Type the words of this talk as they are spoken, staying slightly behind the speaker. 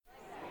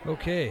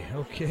Okay,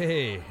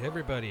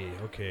 everybody.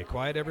 Okay,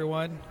 quiet,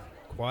 everyone.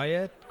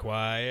 Quiet.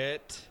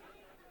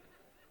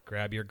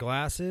 Grab your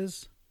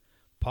glasses,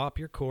 pop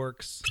your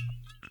corks.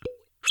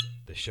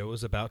 The show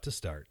is about to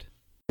start.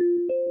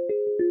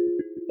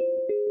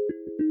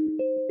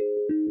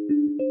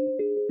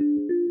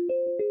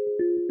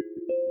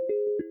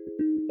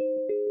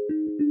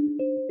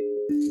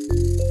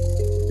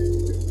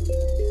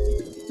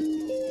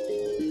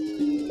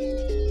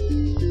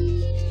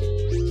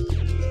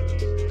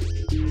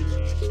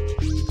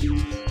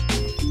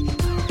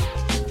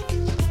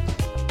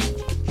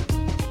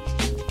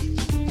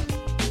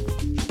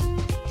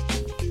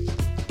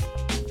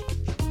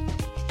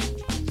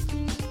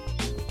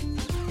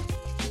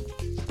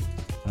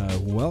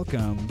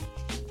 Welcome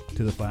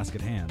to The Flask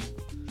at Hand,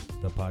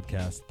 the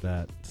podcast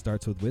that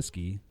starts with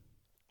whiskey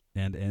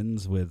and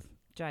ends with...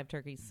 Jive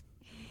turkeys.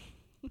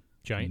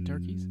 Giant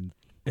turkeys?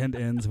 And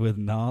ends with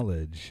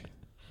knowledge.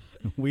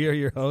 We are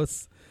your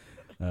hosts,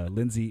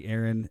 Lindsay,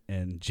 Aaron,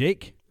 and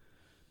Jake,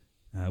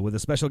 with a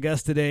special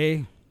guest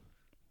today,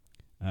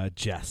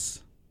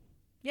 Jess.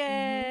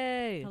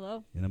 Yay!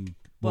 Hello.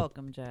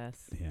 Welcome,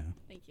 Jess. Yeah.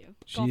 Thank you.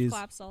 She's Golf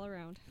claps all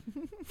around.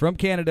 from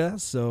Canada,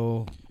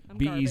 so I'm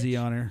be garbage. easy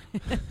on her.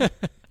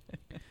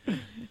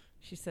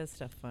 She says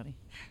stuff funny.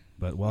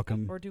 But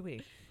welcome. Or do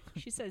we?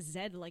 She says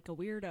Zed like a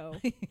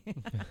weirdo.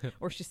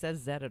 Or she says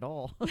Zed at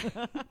all.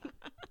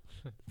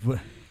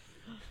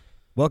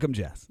 Welcome,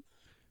 Jess.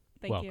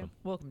 Thank Welcome. you.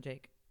 Welcome,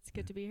 Jake. It's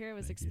good to be here. It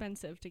was Thank you.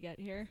 expensive to get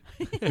here.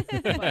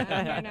 But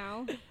I'm here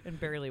now. And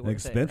barely worth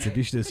Expensive.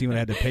 You should have seen what I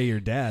had to pay your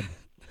dad.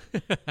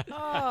 it.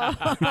 Oh.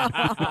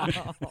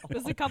 It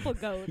was a couple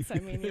goats. I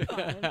mean, you're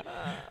fine.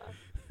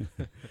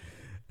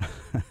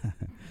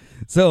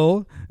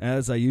 So,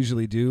 as I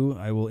usually do,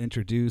 I will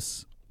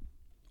introduce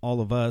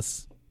all of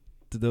us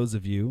to those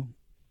of you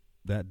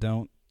that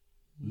don't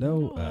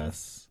know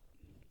us.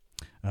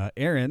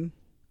 Aaron,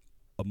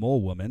 a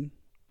mole woman,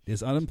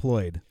 is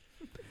unemployed,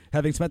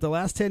 having spent the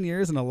last 10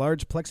 years in a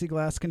large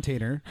plexiglass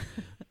container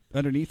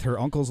underneath her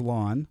uncle's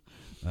lawn.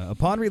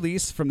 Upon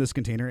release from this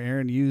container,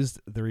 Aaron used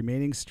the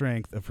remaining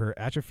strength of her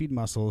atrophied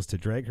muscles to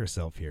drag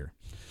herself here.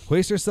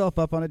 Hoist herself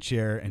up on a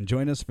chair and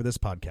join us for this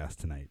podcast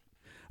tonight.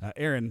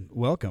 Aaron,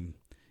 welcome.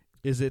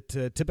 Is it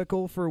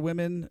typical for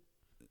women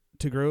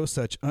to grow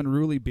such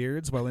unruly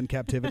beards while in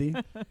captivity?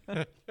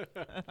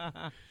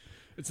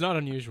 It's not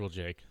unusual,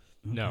 Jake.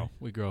 Okay. No,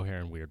 we grow hair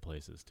in weird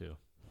places, too.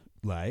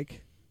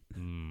 Like?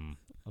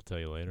 I'll tell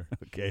you later.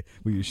 Okay.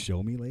 Will you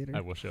show me later?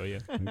 I will show you.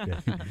 Okay.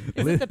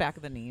 Is it the back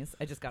of the knees?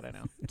 I just got to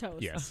know. Toes.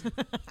 Yes.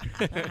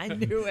 I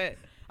knew it.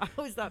 I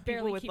always thought people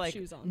Barely with keep like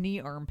shoes on. knee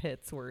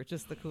armpits were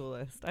just the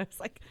coolest. I was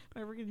like, am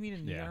I ever going to meet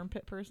a knee Yeah.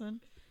 armpit person?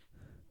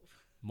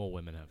 Mole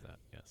women have that,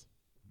 yes.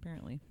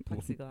 Apparently.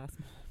 Plexiglass.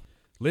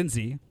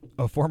 Lindsay,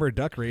 a former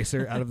duck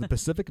racer out of the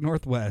Pacific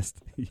Northwest,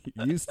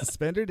 used to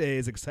spend her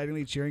days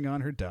excitingly cheering on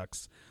her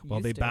ducks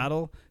while they Used to.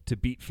 battle to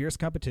beat fierce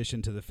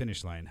competition to the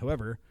finish line.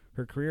 However,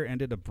 her career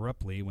ended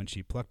abruptly when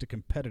she plucked a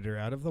competitor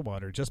out of the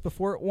water just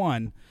before it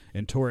won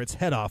and tore its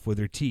head off with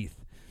her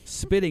teeth,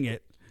 spitting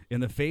it in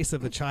the face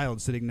of the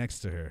child sitting next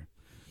to her.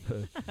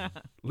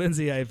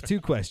 Lindsay, I have two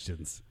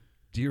questions.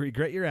 Do you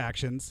regret your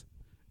actions?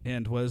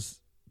 And was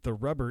the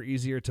rubber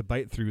easier to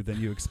bite through than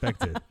you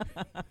expected?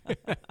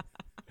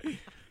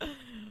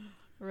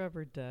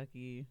 Rubber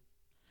ducky.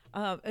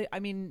 I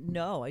mean,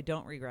 no, I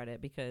don't regret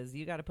it because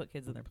you got to put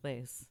kids in their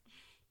place,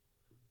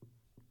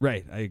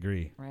 Right, I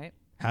agree. right?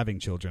 Having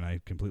children, I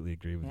completely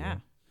agree with Yeah.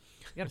 you.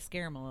 You got to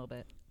scare them a little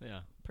bit.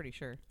 Yeah. Pretty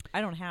sure.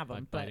 I don't have them,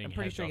 Like but biting I'm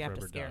pretty heads sure you off have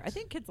to rubber scare. I ducks.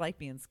 think kids like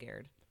being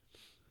scared,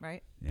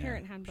 right? Yeah.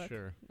 Parent handbook.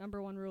 Sure.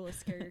 Number one rule is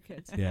scare your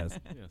kids. Yes.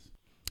 Yes.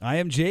 I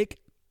am Jake,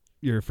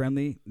 your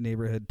friendly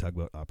neighborhood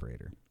tugboat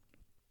operator.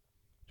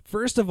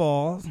 First of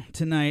all,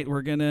 tonight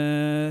we're going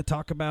to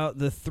talk about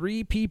the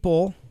three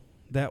people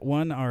that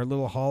won our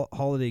little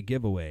holiday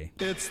giveaway.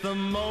 It's the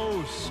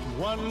most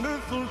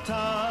wonderful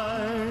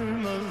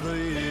time of the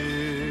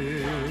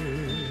year.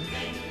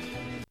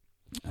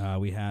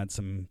 We had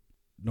some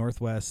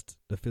Northwest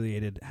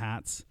affiliated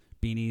hats,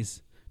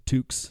 beanies,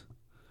 toques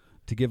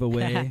to give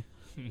away,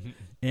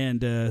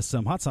 and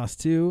some hot sauce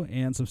too,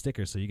 and some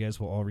stickers. So you guys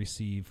will all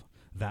receive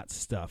that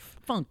stuff.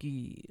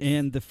 Funky.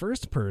 And the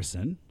first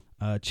person,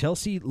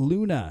 Chelsea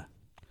Luna.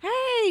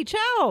 Hey,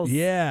 Chels.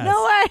 Yes.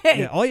 No way.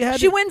 Yeah, all you had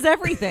she to- wins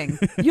everything.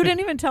 You didn't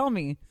even tell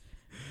me.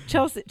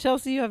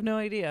 Chelsea, you have no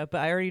idea,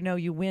 but I already know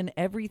you win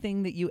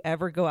everything that you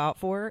ever go out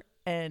for,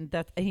 and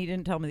he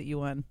didn't tell me that you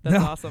won. That's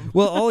No. awesome.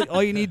 Well,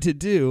 all you need to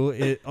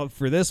do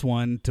for this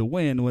one to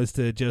win was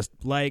to just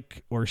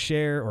like or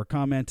share or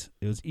comment.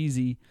 It was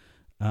easy,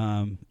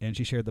 and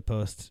she shared the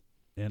post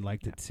and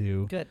liked it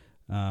too. Good.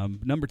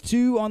 Number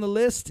 2 on the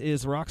list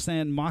is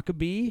Roxanne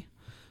Maccabee.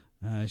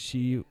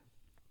 She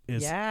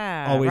is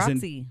always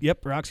Roxy.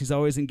 Roxy's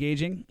always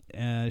engaging.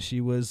 She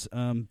was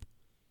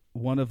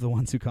one of the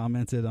ones who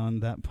commented on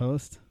that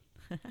post.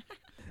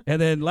 And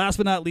then last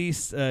but not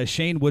least,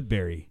 Shane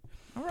Woodbury.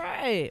 All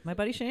right. My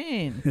buddy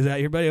Shane. Is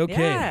that your buddy?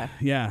 Okay.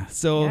 Yeah.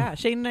 So. Yeah.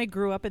 Shane and I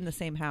grew up in the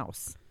same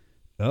house.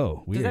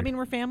 Oh, weird. Does that mean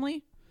we're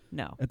family?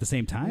 No. At the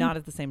same time? Not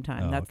at the same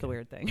time. Oh, That's the okay.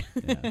 weird thing.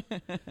 Yeah.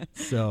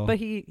 So. But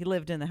he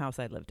lived in the house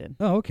I lived in.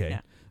 Oh, okay.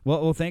 Yeah.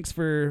 Well, thanks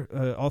for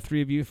all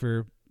three of you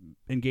for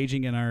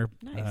engaging in our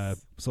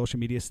Nice. social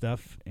media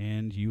stuff,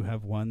 and you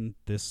have won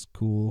this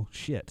cool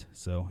shit.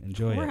 So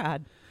enjoy it.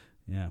 Rad.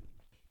 Yeah.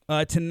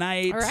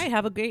 Tonight. All right.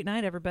 Have a great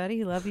night,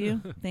 everybody. Love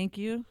you. Thank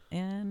you.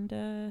 And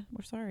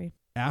we're sorry.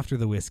 After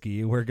the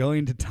whiskey, we're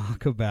going to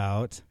talk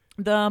about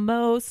The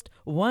most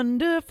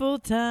wonderful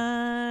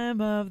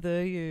time of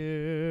the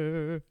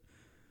year.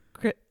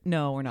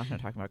 No, we're not going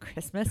to talk about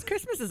Christmas.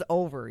 Christmas is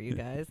over, you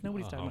guys.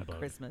 Nobody's talking about humbug.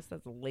 Christmas.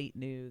 That's late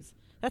news.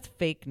 That's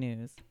fake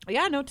news.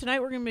 Yeah, no,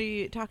 tonight we're going to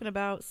be talking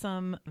about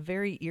some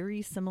very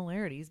eerie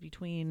similarities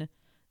between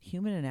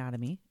human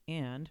anatomy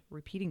and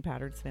repeating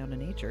patterns found in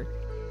nature.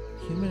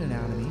 Human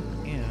anatomy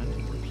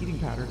and repeating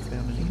patterns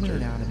found in nature. Human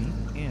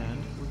anatomy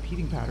and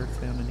repeating patterns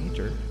found in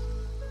nature.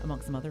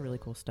 Amongst some other really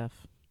cool stuff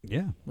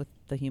with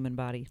the human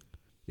body.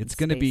 It's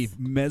going to be Space.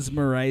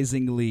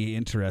 mesmerizingly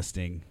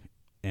interesting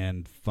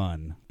and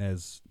fun,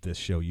 as this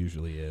show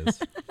usually is.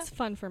 It's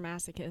fun for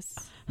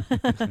masochists.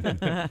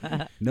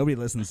 Nobody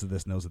listens to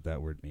this knows what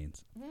that word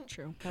means.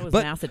 True. That was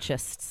But-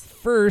 masochists.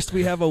 First,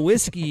 we have a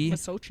whiskey.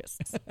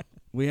 Masochists.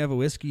 We have a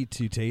whiskey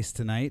to taste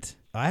tonight.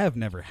 I have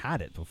never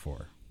had it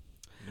before.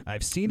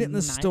 I've seen it in the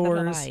Neither have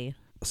stores I.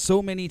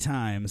 so many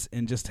times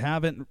and just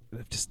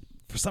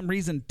for some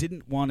reason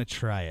didn't want to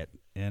try it.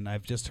 And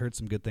I've just heard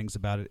some good things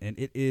about it. And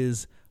it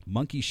is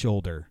Monkey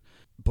Shoulder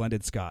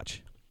blended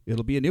Scotch.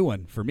 It'll be a new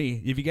one for me.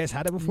 Have you guys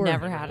had it before?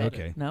 Never had it.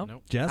 Okay. Nope.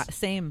 Nope. Jess?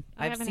 Same.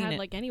 I I've haven't seen had it.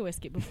 like any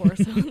whiskey before,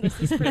 so this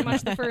is pretty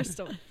much the first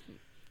of,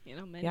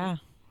 many. Yeah.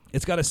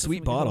 It's got a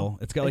sweet gonna be cool. bottle.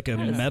 It's got like a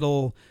does.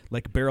 metal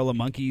like barrel of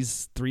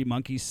monkeys, 3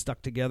 monkeys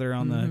stuck together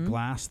on the Mhm.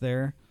 glass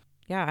there.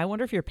 Yeah. I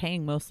wonder if you're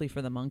paying mostly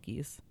for the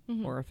monkeys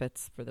Mhm. or if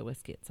it's for the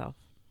whiskey itself.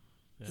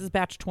 Yeah. This is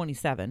batch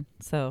 27.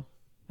 So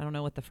I don't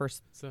know what the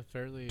first It's a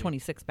fairly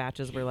 26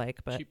 batches were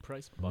like, but cheap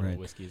price bottle Right. of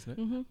whiskey, isn't it?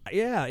 Mm-hmm.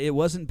 Yeah, it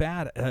wasn't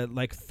bad.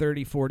 Like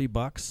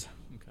 $30-$40,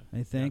 Okay.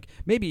 I think.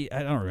 Maybe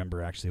I don't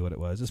remember actually what it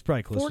was. It's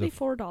probably close to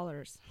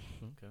 $44.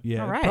 Okay.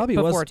 yeah, all it right. probably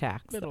before was.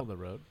 tax. Middle of the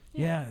road.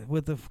 Yeah,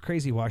 with the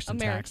crazy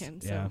Washington American,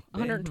 tax. so Yeah.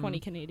 120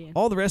 Mhm. Canadian.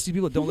 All the rest of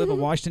you people that don't live in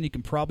Washington, you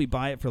can probably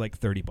buy it for like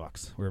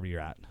 $30 wherever you're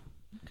at.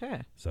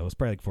 Okay. So it's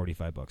probably like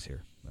 $45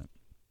 here.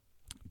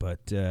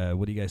 But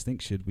what do you guys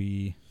think? Should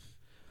we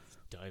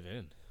Dive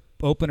in.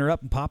 open her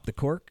up and pop the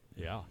cork?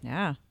 Yeah.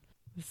 Yeah.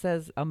 It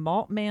says a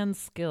malt man's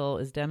skill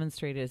is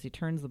demonstrated as he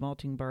turns the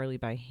malting barley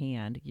by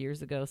hand.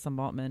 Years ago, some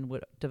maltmen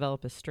would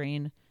develop a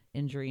strain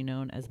injury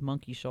known as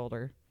monkey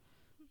shoulder.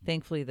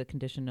 Thankfully, the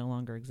condition no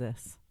longer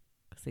exists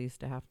because they used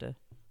to have to.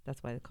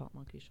 That's why they call it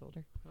monkey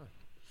shoulder.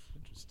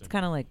 Interesting. It's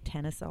kind of like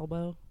tennis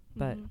elbow,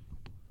 but Mhm.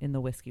 in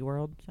the whiskey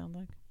world, sounds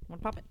like.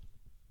 Want to pop it?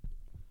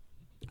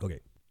 Okay.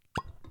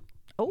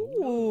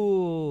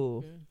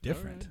 Oh. Yeah,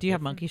 Different. alright. Do you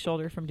have monkey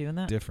shoulder from doing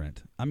that?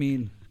 Different. I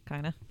mean,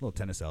 Kind of. a little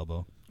tennis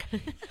elbow.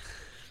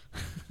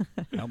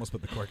 I almost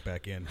put the cork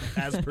back in,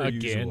 as per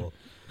Again. usual.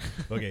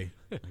 Okay,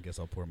 I guess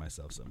I'll pour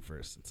myself some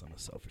first since I'm a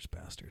selfish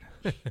bastard.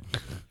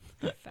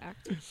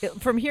 Fact.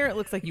 From here, it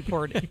looks like you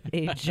poured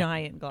a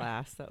giant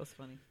glass. That was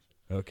funny.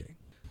 Okay,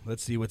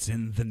 let's see what's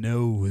in the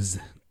nose.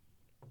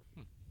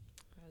 I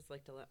always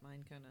like to let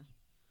mine kind of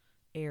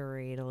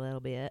aerate a little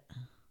bit.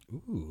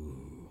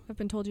 Ooh. I've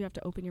been told you have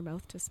to open your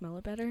mouth to smell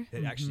it better.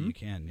 Actually, Mhm. you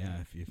can, yeah.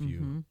 If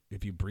Mhm.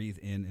 you breathe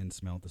in and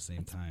smell at the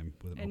same time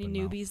with an Any open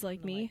mouth. newbies like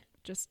No me, way.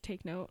 just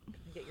take note.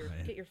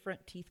 Right. Get your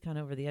front teeth kind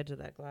of over the edge of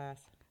that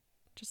glass.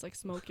 Just like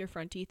smoke your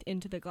front teeth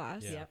into the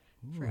glass Yeah. Yep.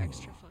 for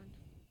extra fun.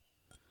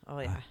 Oh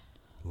yeah.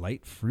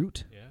 Light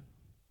fruit, Yeah.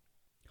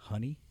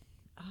 honey.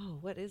 Oh,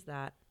 what is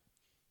that?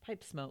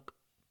 Pipe smoke.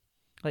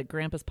 Like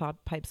Grandpa's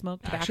pipe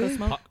smoke, tobacco Actually?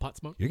 smoke. Pot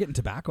smoke. You're getting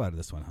tobacco out of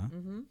this one, huh?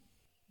 Mm-hmm.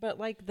 But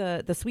like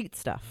the sweet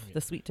stuff, the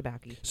sweet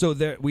tobacco. So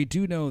there, we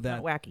do know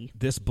that Not wacky.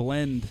 this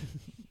blend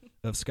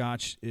of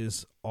scotch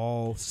is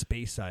all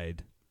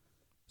Speyside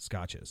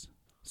scotches.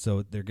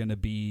 So they're going to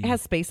be It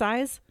has space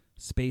eyes.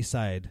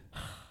 Speyside,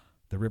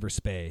 the River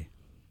Spey.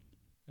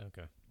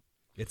 Okay.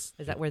 It's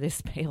Is that where they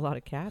spay a lot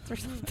of cats or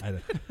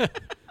something?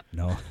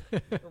 no.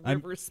 I'm-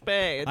 River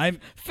Spey. It's I'm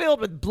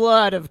filled with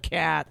blood of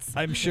cats.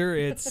 I'm sure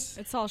it's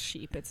It's all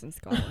sheep. It's in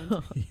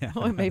Scotland. yeah.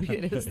 Oh, maybe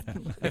it is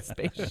a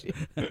spaceship.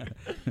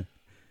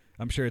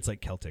 I'm sure it's like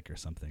Celtic or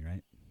something,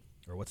 right?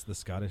 Or what's the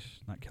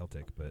Scottish? Not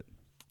Celtic, but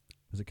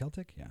is it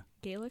Celtic? Yeah.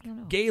 Gaelic. I don't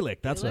know.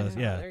 Gaelic. That's what I was.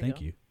 Gaelic? Oh, Yeah. there you Thank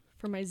go. you.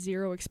 For my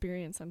zero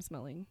experience, I'm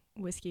smelling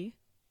whiskey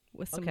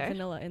with some Okay.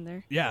 vanilla in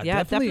there. Yeah.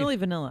 Yeah, definitely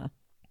vanilla.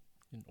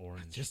 In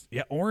orange. Just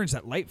orange,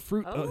 that light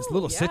fruit, it's a Oh,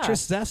 little yeah.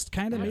 citrus zest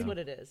kind of That's maybe. what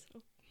it is.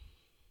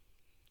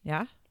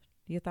 Yeah?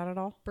 You get that at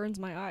all? Burns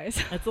my eyes.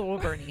 It's a little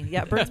burny.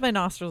 Yeah, it burns my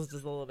nostrils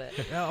just a little bit.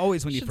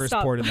 Always when you Should first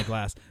stop. pour it in the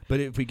glass. But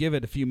if we give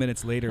it a few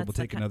minutes later, That's we'll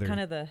the take ki- another kind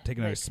of the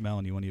like, smell,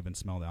 and you won't even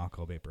smell the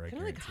alcohol vapor. I kind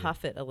of like guarantee.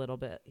 huff it a little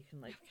bit. You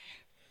can like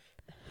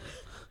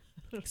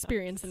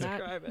Experience in that.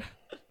 describe it.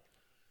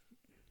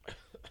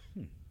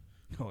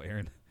 Oh,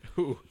 Aaron.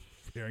 Ooh.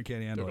 Aaron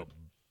can't handle Took it.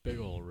 a big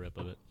old rip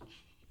of it.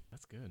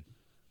 That's good.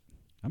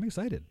 I'm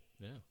excited.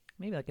 Yeah.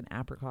 maybe like an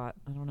apricot.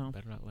 I don't know.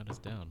 Better not let us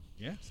down.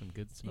 Yeah. Some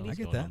good smells I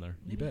get going that. on there.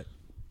 You bet.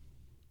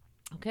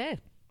 Okay.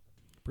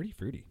 Pretty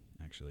fruity,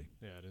 actually.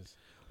 Yeah, it is.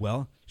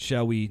 Well,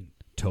 shall we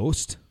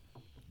toast?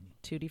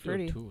 Tutti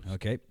frutti. Toast.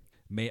 Okay.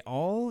 May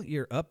all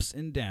your ups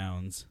and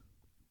downs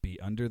be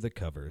under the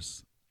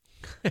covers.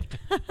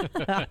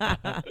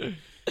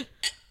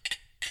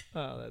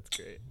 Oh, that's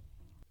great.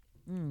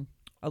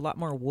 A lot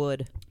more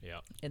wood Yeah,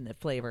 in the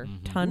flavor.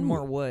 Mhm. Ton Ooh.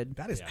 more wood.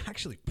 That is Yeah.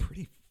 actually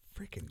pretty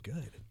freaking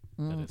good.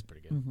 that is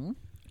pretty good. Mm-hmm.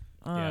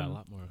 Yeah, a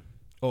lot more.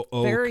 Oh,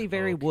 oak. Very,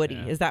 very Oak, woody.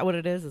 yeah. Is that what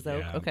it is? Is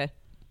oak? Yeah. Okay.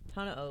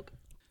 Ton of oak.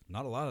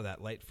 Not a lot of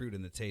that light fruit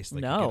in the taste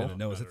like No. you get in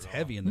the nose. Not It's at all.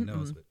 heavy in the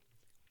nose. But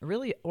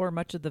Really, or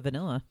much of the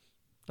vanilla,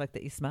 like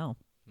that you smell.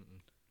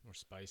 More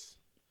spice.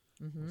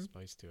 Mm-hmm. More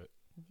spice to it.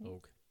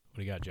 Oak. What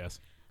do you got, Jess?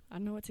 I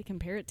don't know what to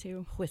compare it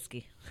to.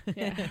 Whiskey.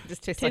 Yeah.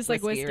 Just tastes, Tastes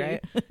like whiskey, whiskey.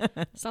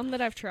 right? Some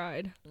that I've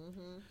tried.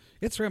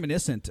 it's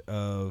reminiscent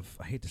of,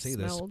 I hate to say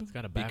this, Smelled. It's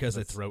got a back Because of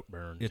a it's- throat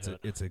burn. it's to a it.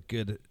 it's a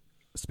good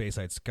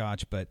Speyside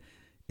Scotch, but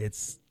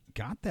it's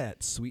got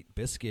that sweet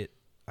biscuit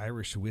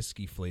Irish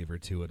whiskey flavor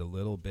to it a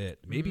little bit.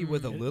 Maybe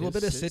with a It little is-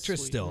 bit of it's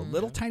citrus sweet. still.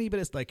 Little tiny bit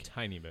of like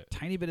tiny bit.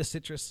 tiny bit of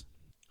citrus.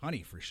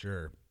 Honey for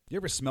sure. You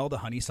ever smell the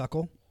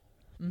honeysuckle?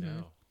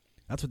 No.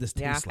 That's what this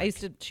Yeah, tastes like. I used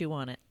to chew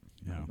on it.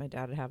 Yeah. My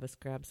dad would have us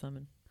grab some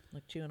and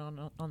like chewing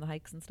on the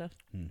hikes and stuff.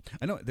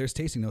 I know there's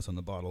tasting notes on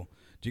the bottle.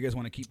 Do you guys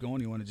want to keep going?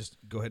 You want to just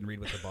go ahead and read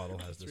what the bottle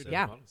has to say?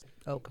 Yeah.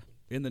 Oak.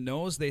 In the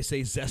nose, they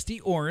say zesty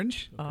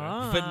orange,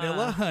 Ah.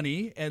 vanilla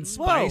honey, and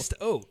Whoa. spiced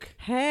oak.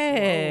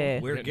 Hey.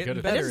 We're Getting getting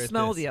good at I better didn't at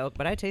smell this. the oak,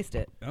 but I taste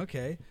it.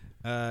 Okay.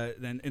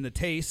 Then in the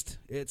taste,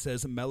 it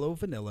says mellow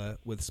vanilla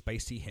with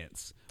spicy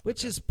hints,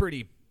 which is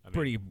pretty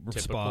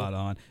typical. spot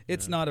on.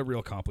 It's not a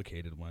real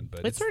complicated one,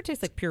 but It sort of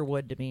tastes like pure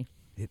wood to me.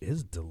 it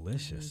is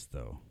delicious,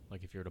 though.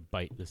 Like if you were to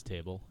bite this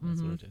table,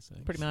 that's what it tastes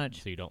like. Pretty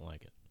much. So you don't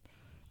like it.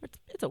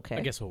 It's okay.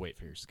 I guess we'll wait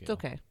for your scale. it's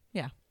okay.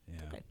 Yeah. Yeah.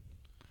 Okay.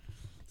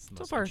 It's the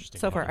So most far, interesting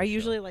so part far. of I the show.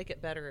 usually like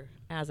it better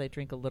as I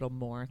drink a little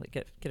more, like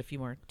get a few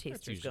more That's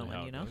tasters usually how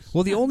going, it you know? goes.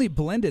 Well, the only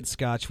blended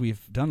Scotch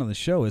we've done on the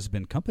show has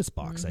been Compass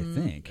Box, I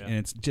think, Yeah. and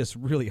it's just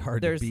really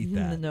hard There's to beat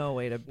that. no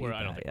way to beat Where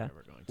I don't that, think yeah.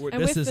 we're ever going to. Where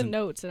And this with the isn't-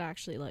 notes, it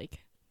actually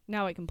like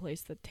now I can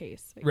place the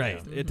taste. I Right.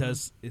 guess. It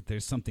does.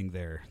 There's something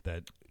there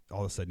that all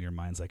of a sudden your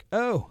mind's like,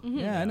 oh,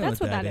 yeah, I know That's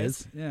what what that that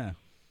is. Yeah.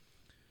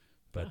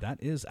 But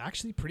that is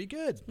actually pretty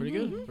good. Pretty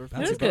good. For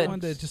That's is a good good. one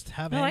to just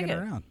have I like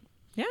hanging it. around.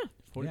 Yeah.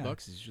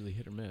 $40 is usually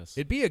hit or miss.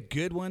 It'd be a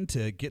good one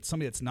to get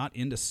somebody that's not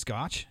into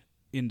Scotch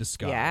into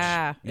Scotch.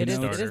 Yeah. You It is.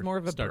 know? It is more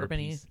of a Starter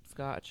bourbony piece.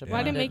 Scotch. a Yeah. Well,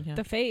 I didn't blended, make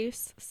the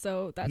face,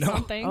 so that's No.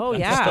 something. Oh That's a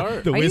yeah,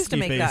 start. The I used to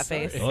whiskey make that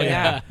face. face. Oh,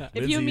 yeah. If Lindsay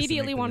used you to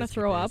immediately make the want to whiskey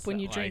throw face. up when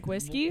you Like- drink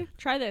whiskey,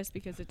 try this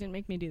because it didn't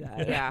make me do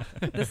that. Yeah.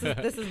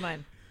 This is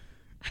mine.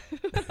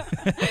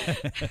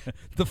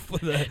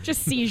 the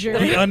Just seizure.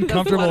 the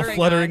uncomfortable fluttering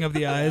fluttering eye. of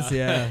the eyes.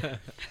 Yeah.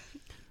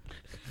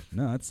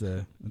 No, that's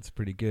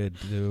pretty good.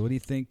 What do you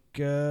think?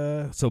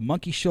 So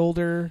Monkey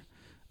Shoulder,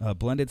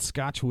 blended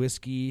Scotch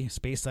whiskey,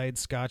 Speyside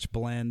Scotch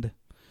blend.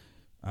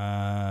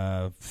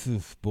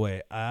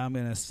 Boy, I'm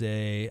gonna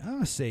say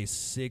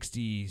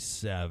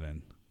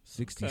 67.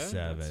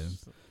 67.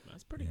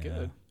 That's pretty Yeah.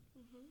 good.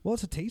 Well,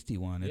 it's a tasty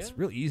one. It's Yeah.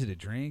 really easy to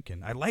drink,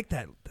 and I like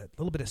that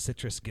little bit of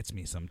citrus gets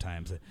me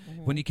sometimes.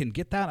 When you can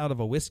get that out of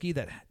a whiskey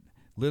that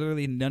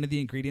literally none of the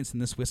ingredients in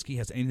this whiskey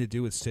has anything to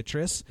do with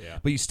citrus, Yeah.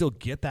 but you still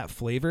get that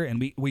flavor, and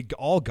we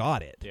all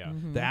got it. Yeah.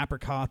 The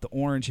apricot, the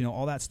orange,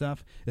 all that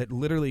stuff that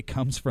literally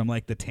comes from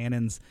like the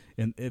tannins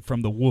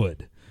from the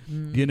wood.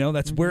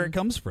 That's where it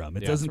comes from.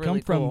 It Yeah. doesn't It's come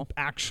really from cool.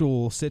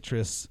 actual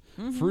citrus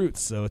fruits,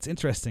 so it's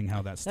interesting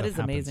how that stuff That is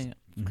happens. amazing.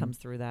 It comes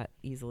through that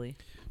easily.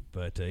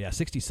 But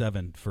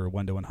 67 for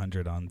 1 to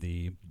 100 on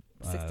the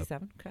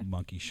 67. Okay.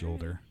 Monkey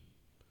Shoulder.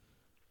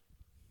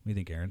 What do you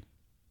think, Aaron?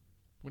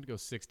 I'm going to go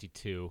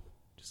 62.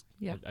 Just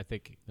Yeah. I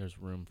think there's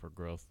room for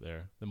growth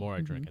there. The more I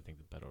drink, I think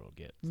the better it'll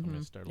get. So I'm going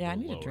to start a Yeah, I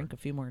little need lower. to drink a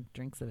few more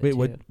drinks of it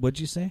Wait, too. what'd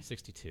you say?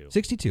 62.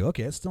 62.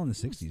 Okay, it's still in the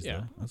 60s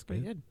Yeah. though. That's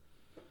Pretty good.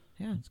 good.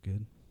 Yeah. That's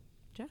good.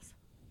 Jess,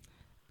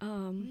 what do you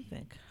Um,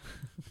 think?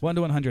 1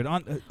 to 100.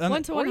 On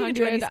 1 to Or you can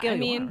do any 100. scale I you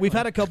mean, want. we've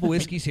had a couple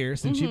whiskeys here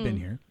since you've been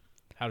here.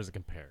 How does it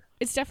compare?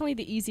 it's definitely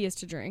the easiest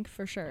to drink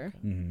for sure.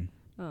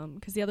 Mm-hmm.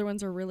 Because the other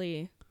ones are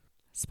really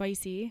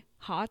spicy,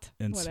 hot,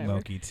 And whatever.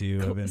 smoky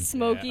too.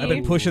 Smoky. I've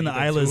been pushing the Ooh,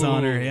 that's- eyelids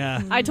on her. ooh.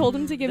 Yeah. I told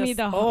him to give me This-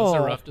 the Those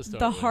are Oh, rough to start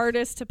the with.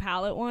 hardest to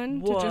palate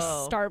one to Whoa.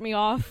 just start me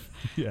off,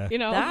 Yeah.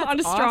 That's on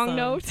a strong awesome.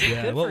 note.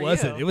 Yeah. Good What for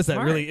was you. it? It was that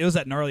Smart. it was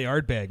that gnarly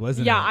Ardbeg,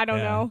 wasn't it? Yeah, I don't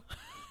know.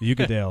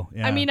 Ugadale.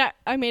 Yeah. I mean,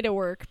 I made it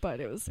work, but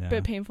it was Yeah. a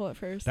bit painful at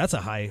first. that's a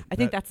high. I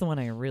think that's the one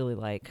I really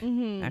like.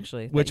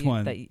 Actually, Which that you,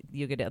 one? That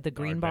you get the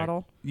green Ardbeg.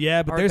 bottle.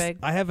 Yeah, but Ardbeg.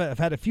 I've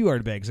had a few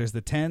Ardbegs. There's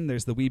the 10,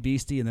 there's the Wee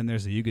Beastie, and then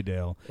there's the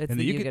Ugadale. It's and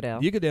the Uga-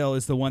 Ugadale. Ugadale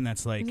is the one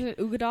that's like Isn't it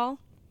Ugadal?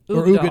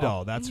 Or Ugadal.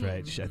 Ugadal, that's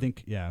right. I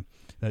think,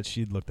 that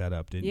she'd looked that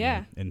up, didn't Yeah.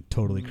 you? And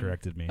totally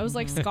corrected me. I was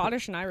like,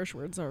 Scottish and Irish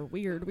words are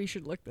weird. We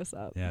should look this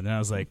up. Yeah, and then I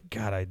was like,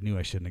 God, I knew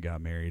I shouldn't have got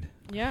married.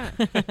 Yeah.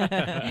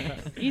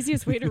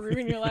 Easiest way to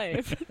ruin your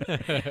life.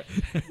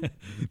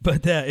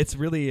 But it's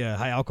really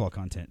high alcohol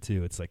content,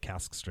 too. It's like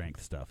cask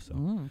strength stuff.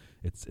 So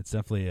it's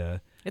definitely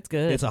It's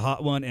good. it's a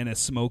hot one and a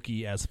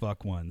smoky as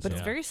fuck one. but so.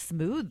 it's very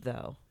smooth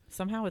though.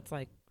 Somehow it's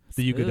like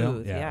The Ugadal,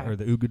 smooth, yeah. or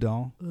the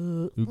Ugadal.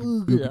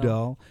 Ugadal.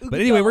 Ugadal. But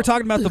anyway, we're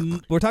talking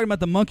about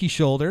the monkey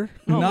shoulder,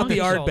 Oh, not monkey the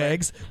art shoulder.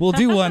 bags. We'll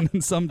do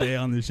one someday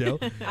on the show.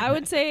 I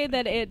would say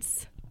that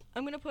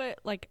I'm going to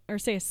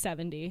put say a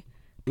 70.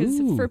 Because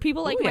Ooh. for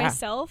people like Ooh, yeah.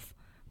 myself,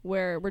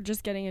 where we're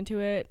just getting into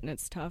it and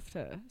it's tough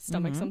to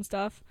stomach some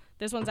stuff,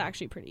 this one's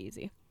actually pretty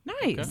easy. Nice.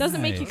 Okay.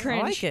 Doesn't make you Nice.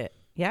 cringe. I like it.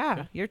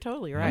 Yeah, you're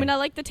totally right. I mean, I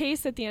like the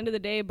taste at the end of the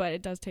day, but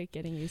it does take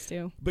getting used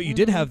to. But you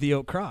did have the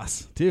oak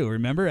cross too.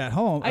 Remember at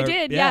home? I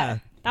did, yeah.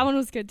 That one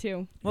was good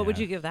too. what would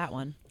Yeah. you give that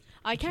one?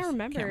 I can't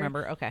remember. Can't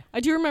remember. Okay. I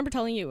do remember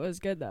telling you it was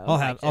good though.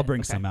 I'll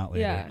bring Okay. some out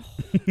later.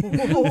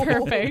 Yeah.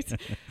 Perfect.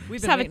 We've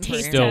Just have a waiting for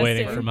taste you. Still test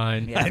waiting it. for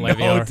mine. Yeah. I know,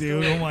 Flaviar.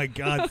 dude. Oh my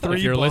God, 3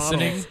 If you're bottles.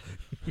 listening,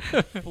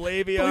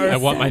 Flaviar. I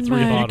want my 3 mine.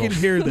 You bottles. can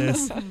hear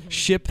this.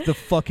 Ship the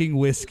fucking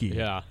whiskey.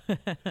 Yeah.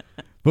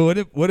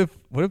 But what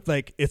if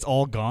like it's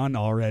all gone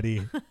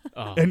already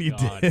Oh, and you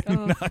God. did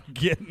Oh. not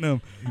getting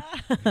them?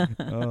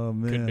 Oh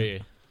man. Could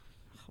be.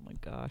 Oh my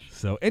gosh.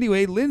 So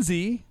anyway,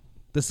 Lindsay,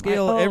 the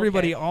scale Oh,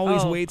 everybody okay.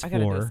 always waits I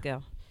gotta do a for.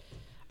 scale.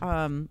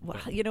 Well,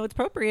 it's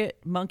appropriate.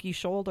 Monkey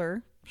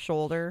shoulder,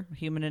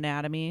 human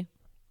anatomy.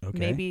 Okay.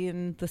 Maybe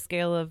in the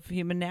scale of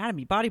human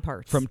anatomy, body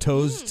parts. From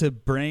toes to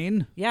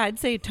brain. Yeah, I'd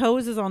say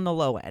toes is on the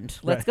low end.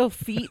 Let's Right. go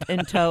feet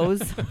and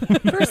toes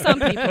For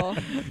some people.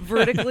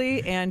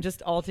 vertically and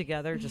just all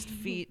together, just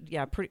feet.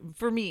 Yeah,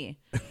 for me,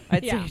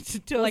 I'd Yeah, say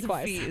toes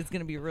likewise. and feet is going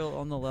to be real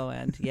on the low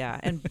end. Yeah,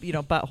 and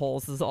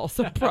buttholes is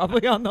also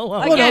probably on the low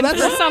Well, end. no, Again,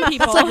 that's for some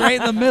people. That's like right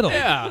in the middle.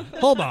 Yeah.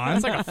 Hold on.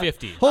 It's like a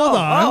 50. Hold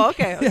on. Oh,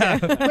 okay. Yeah.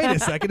 Wait a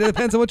second. It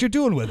depends on what you're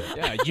doing with it.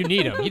 Yeah, you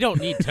need them. You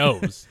don't need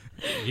toes.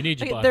 You need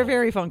your Okay, butthole. they're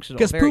very functional.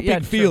 Because very, pooping yeah,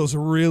 true. feels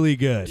really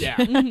good. Yeah.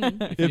 If you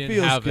It didn't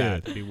feels have good. that,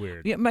 it'd be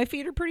weird. Yeah, my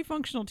feet are pretty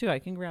functional too. I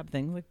can grab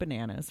things like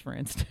bananas, for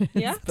instance.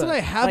 Yeah? That's what I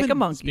like haven't a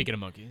monkey. Speaking of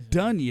monkeys,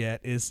 done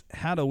yet is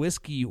had a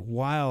whiskey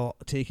while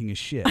taking a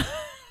shit.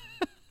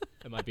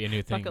 that might be a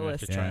new thing Bucket we have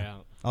to list. try Yeah.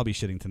 out. I'll be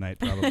shitting tonight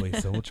probably,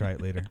 so we'll try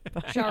it later.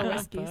 Shower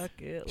whiskeys.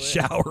 Bucket list.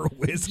 Shower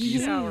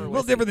whiskeys. Shower A little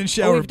whiskey. different than Oh,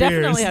 shower we've beers.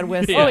 definitely had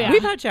whiskey. Yeah. Oh, yeah.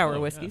 We've had shower Oh, yeah.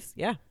 whiskeys.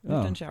 Yeah, we've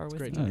Oh, done shower it's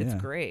great. whiskeys. Oh, It's yeah.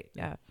 great.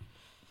 Yeah.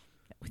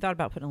 We thought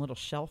about putting a little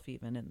shelf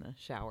even in the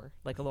shower,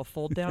 like a little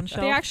fold down shelf.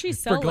 They actually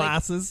sell For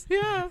glasses.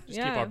 yeah. Just keep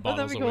Yeah. our Would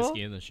bottles be of cool?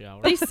 whiskey in the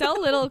shower. They sell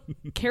little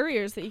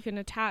carriers that you can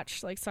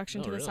attach, like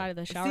suction Oh, to the really? side of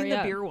the I've shower. seen Yeah.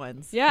 the beer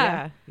ones.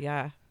 Yeah.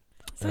 Yeah.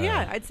 So Uh,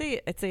 yeah, I'd say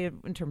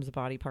in terms of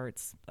body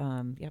parts,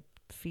 yep,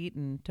 feet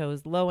and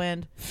toes, low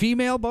end.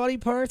 Female body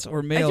parts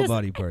or male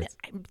body parts?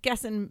 I'm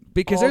guessing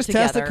Because all there's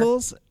together.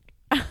 testicles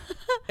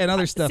and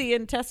other stuff. See,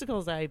 and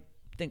testicles, I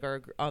think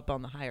are up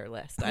on the higher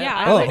list. Yeah,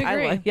 I would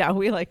agree. yeah,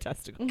 we like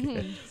testicles.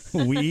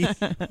 Mhm. We.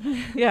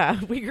 Yeah,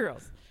 we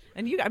girls,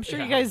 and I'm sure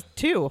you Yeah. guys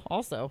too.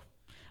 Also,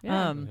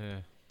 Yeah. Yeah,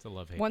 it's a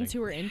love-hate Ones thing.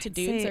 who are into I'd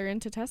dudes say- are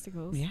into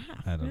testicles. yeah,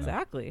 I don't know.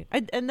 exactly.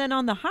 And then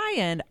on the high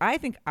end, I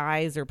think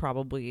eyes are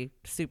probably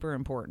super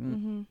important.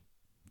 Mm-hmm.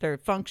 They're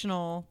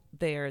functional.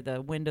 They're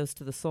the windows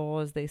to the soul,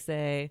 as they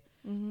say.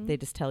 Mm-hmm. They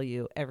just tell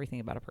you everything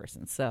about a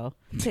person. So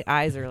the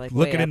eyes are like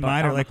Looking way in up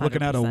mine on are like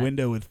looking out a 100%.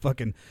 window with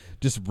fucking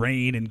just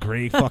rain and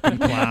gray fucking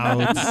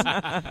clouds.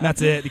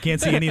 That's it. You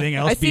can't see anything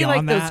else I see like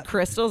beyond those that.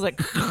 crystals,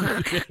 like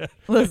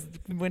those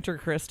winter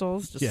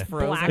crystals, just Yeah.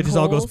 frozen. Black It just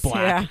all goes holes.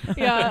 black.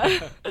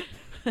 Yeah.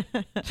 Yeah.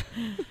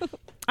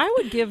 I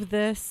would give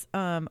this.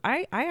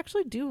 I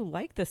actually do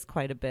like this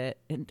quite a bit,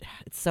 and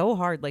it's so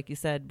hard, like you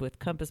said, with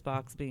Compass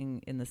Box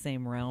being in the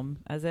same realm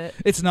as it.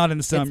 It's not in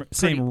the same It's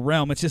pretty-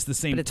 realm. It's just the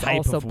same but it's type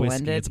also of whiskey.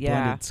 blended, It's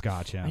yeah. blended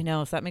Scotch. Yeah. I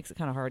know, so that makes it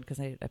kind of hard because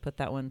I put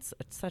that one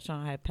it's such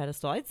on a high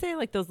pedestal. I'd say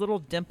like those little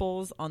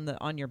dimples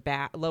on your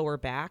back, lower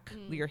back,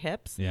 your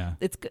hips. Yeah.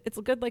 It's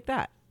good like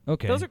that.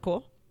 Okay. Those are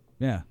cool.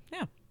 yeah.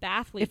 Yeah, The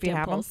athlete if you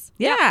dimples. have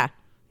them. Yeah.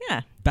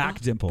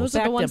 Back dimples. Those are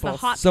the Back ones the dimples.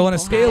 hot So on a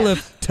people scale have.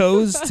 of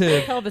toes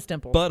to Pelvis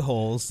dimples.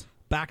 buttholes,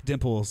 back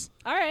dimples.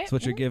 All right. That's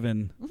what you're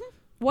giving.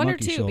 One or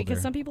monkey two, shoulder.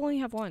 because some people only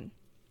have one.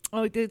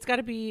 Oh, it's got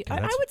to be. Yeah, I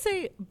that's- would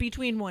say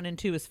between 1 and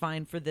 2 is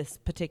fine for this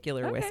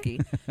particular Okay. whiskey.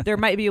 There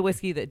might be a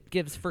whiskey that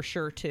gives for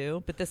sure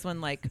 2, but this one,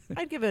 like,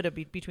 I'd give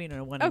it between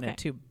a 1 and a Okay.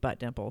 2 butt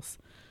dimples.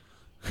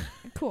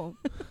 Cool.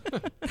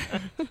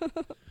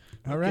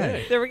 All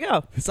right. There we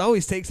go. This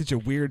always takes such a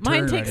weird turn.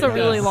 Mine takes right a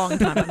really Yeah. long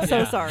time. I'm so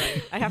Yeah. sorry.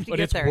 I have to But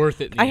get it's there.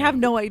 worth it in the I have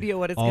end. no idea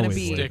what it's going to Always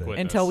be worth Stick with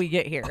until us. we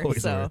get here.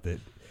 Always so worth it.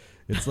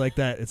 It's like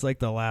that. It's like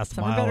the last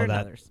Some are mile better of than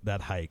that others.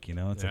 that hike. You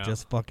know, it's like Yeah.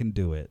 just fucking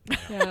do it.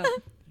 Yeah.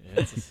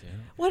 Yeah, yeah.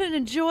 what an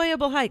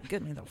enjoyable hike.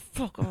 Get me the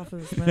fuck off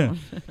of this mountain.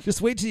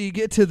 Just wait till you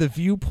get to the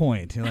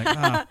viewpoint. You're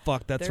like,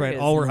 fuck, that's There right.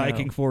 is All we're no-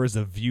 hiking for is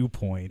a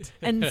viewpoint.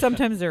 And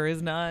sometimes there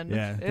is none.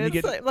 Yeah. And you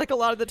It's get- like a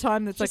lot of the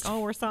time it's like,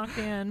 oh, we're sunk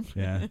in.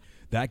 Yeah,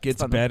 that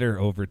gets fun though. better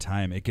over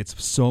time. It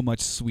gets so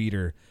much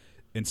sweeter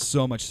and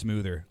so much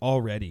smoother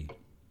already.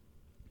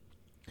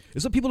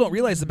 It's what people don't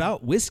realize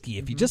about whiskey.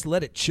 If you just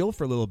let it chill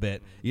for a little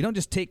bit, you don't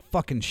just take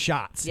fucking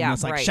shots. Yeah,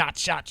 it's like right.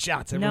 shots.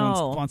 Everyone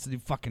No. wants to do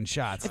fucking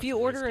shots. If you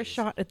order a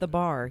shot at the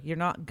bar, you're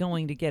not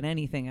going to get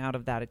anything out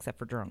of that except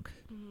for drunk.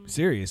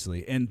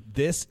 Seriously. And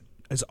this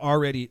is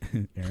already...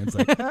 Aaron's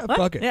like,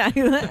 fuck it. Yeah.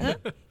 This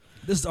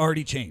has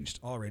already changed.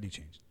 Already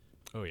changed.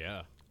 Oh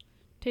yeah.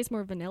 Tastes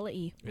more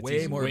vanilla-y. It's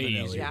Way more way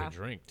vanilla. easier Yeah. to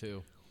drink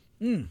too.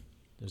 Mm.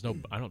 There's no.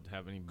 I don't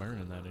have any burn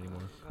in that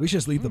anymore. We should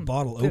just leave the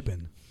bottle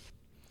open.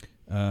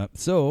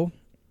 So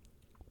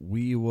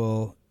we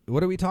will...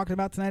 What are we talking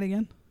about tonight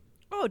again?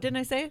 Oh, didn't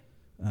I say?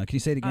 Can you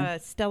say it again?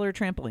 Stellar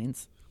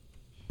trampolines.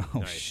 Oh,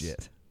 Nice.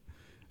 shit.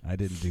 I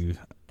didn't do...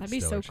 That'd be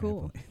stellar so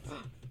cool.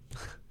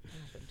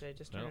 trampoline. Did I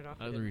just No, turn it off?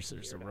 I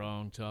researched the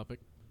wrong topic.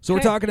 So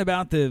we're Okay. talking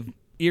about the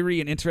eerie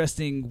and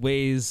interesting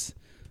ways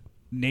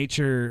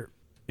nature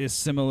is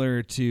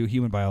similar to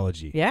human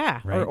biology.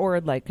 Yeah, Right.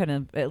 or like kind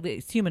of at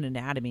least human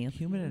anatomy.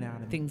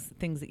 Things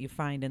that you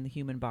find in the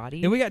human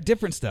body. And we got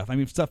different stuff. I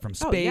mean, stuff from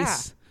Oh, space. yeah.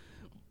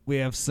 We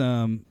have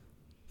some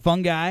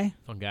fungi.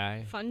 Fun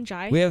guy.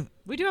 Fungi.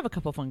 We do have a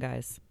couple fun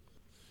guys.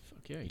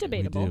 Fuck yeah. You do.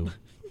 Debatable.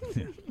 We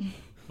do.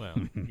 Well,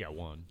 you got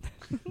one.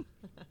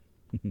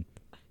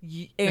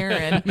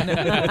 Aaron.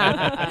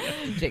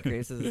 Jake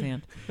raises his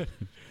hand.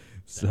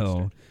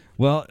 So,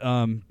 well,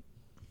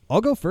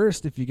 I'll go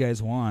first if you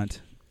guys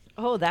want.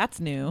 Oh, that's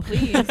new.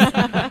 Please. Let's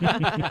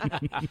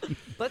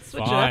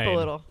switch it up Fine. a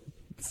little.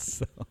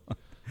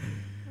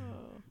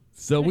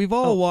 So we've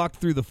all walked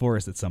through the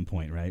forest at some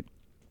point, right?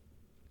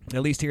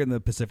 At least here in the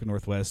Pacific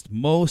Northwest,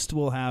 most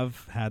will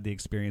have had the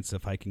experience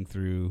of hiking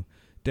through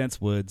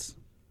dense woods,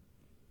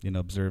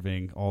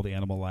 observing all the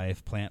animal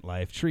life, plant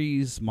life,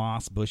 trees,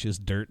 moss, bushes,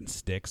 dirt, and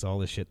sticks, all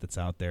the shit that's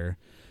out there.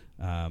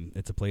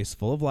 It's a place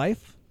full of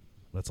life,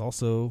 that's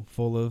also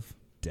full of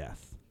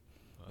death.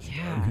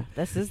 Yeah,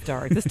 this is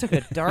dark. This took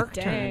a dark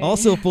turn. Dang.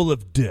 Also full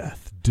of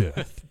death. Hey,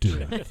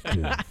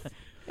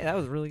 that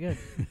was really good.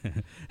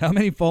 How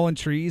many fallen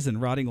trees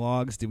and rotting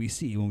logs do we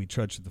see when we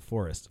trudge through the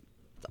forest?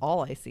 That's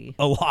all I see.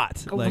 A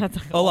lot. Oh, Like, that's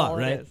a lot, all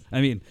it right? is.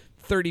 I mean,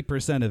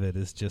 30% of it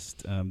is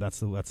just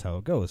that's how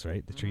it goes,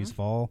 right? The trees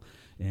fall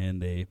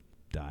and they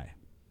die.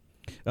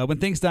 When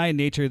things die in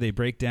nature, they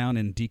break down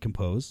and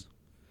decompose,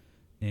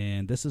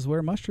 and this is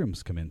where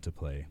mushrooms come into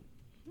play.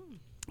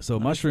 So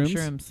Love me some mushrooms,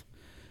 shrooms.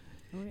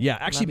 yeah,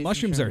 Love actually me some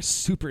mushrooms are shrooms.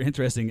 super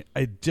interesting.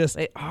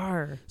 They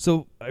are.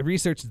 So I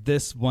researched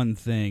this one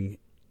thing,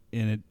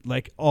 and it,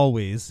 like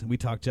always,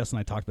 Jess and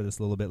I talked about this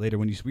a little bit later.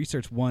 When you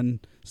research one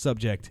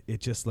subject,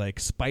 it just like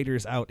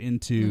spiders out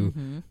into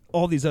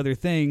all these other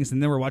things,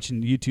 and then we're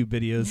watching YouTube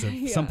videos of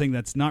Yeah. something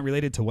that's not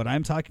related to what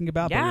I'm talking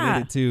about, but Yeah.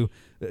 related to,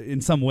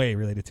 in some way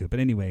related to it. But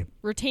anyway,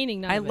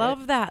 Retaining none I of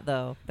love it. that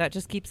though. That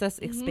just keeps us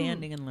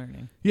expanding and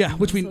learning. yeah,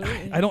 which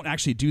Absolutely. I don't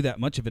actually do that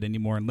much of it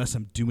anymore unless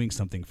I'm doing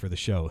something for the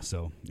show.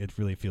 So it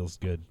really feels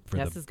good for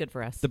This is good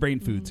for us. the brain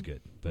food's good.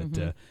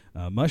 But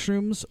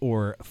mushrooms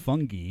or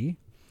fungi,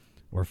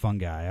 or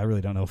fungi, I really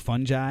don't know.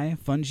 Fungi,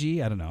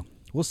 I don't know.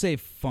 We'll say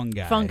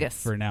fungi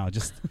Fungus. for now.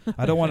 Just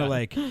I don't want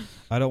to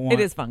I don't want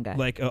It is fungi.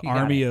 like an You got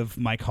army it. of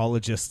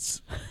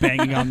mycologists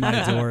banging on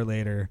my door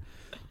later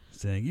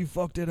saying you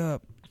fucked it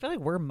up. I feel like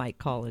we're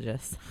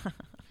mycologists.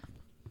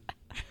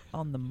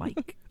 On the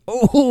mic.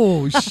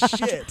 Oh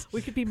shit.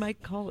 We could be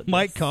mycologists.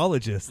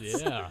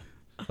 Mycologists. Yeah.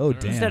 Oh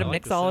Instead damn. Instead of I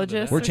like the sound of mixologists.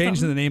 that. We're or changing the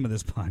something. name of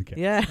this podcast.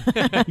 Yeah.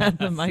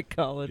 The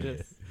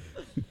mycologists.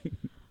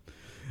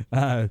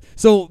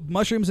 So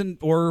mushrooms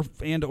or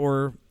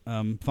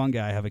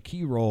fungi have a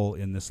key role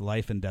in this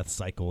life and death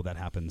cycle that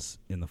happens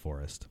in the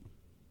forest.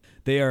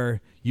 They are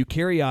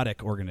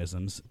eukaryotic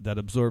organisms that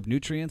absorb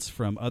nutrients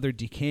from other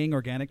decaying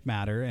organic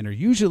matter and are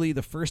usually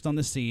the first on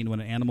the scene when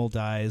an animal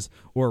dies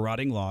or a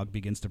rotting log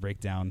begins to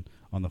break down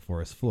on the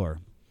forest floor.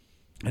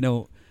 I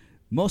know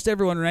most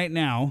everyone right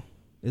now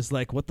is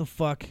like, what the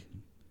fuck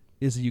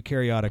is a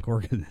eukaryotic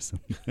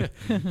organism?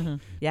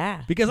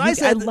 Yeah. Because I I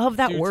said love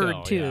that Do word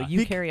tell, too.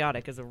 yeah.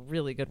 Eukaryotic is a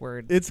really good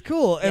word. It's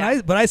cool, and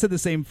Yeah. but I said the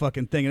same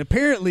fucking thing, and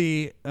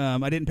apparently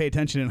I didn't pay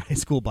attention in high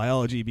school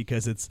biology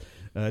because it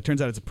turns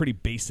out it's a pretty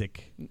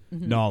basic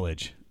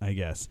knowledge, I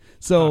guess.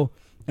 So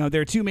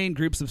there are two main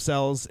groups of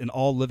cells in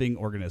all living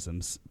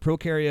organisms: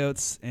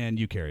 prokaryotes and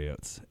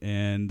eukaryotes.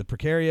 And the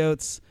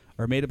prokaryotes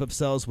are made up of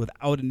cells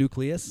without a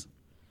nucleus,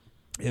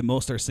 and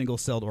most are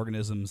single-celled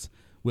organisms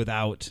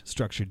without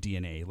structured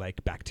DNA,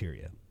 like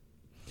bacteria.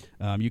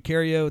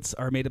 Eukaryotes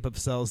are made up of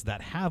cells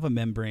that have a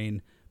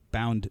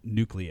membrane-bound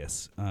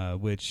nucleus,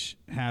 which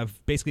have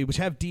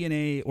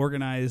DNA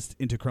organized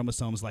into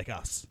chromosomes like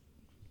us.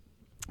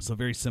 So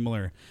very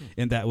similar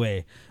in that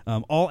way.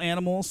 All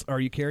animals are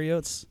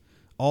eukaryotes.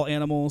 All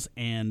animals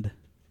and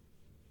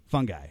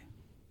fungi.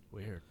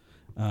 Weird.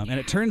 And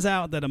it turns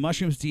out that a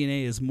mushroom's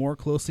DNA is more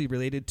closely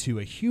related to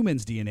a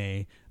human's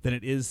DNA than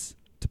it is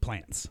to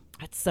plants.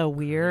 That's so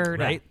weird.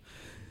 Right?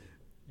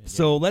 And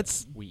So yet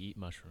let's... we eat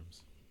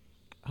mushrooms.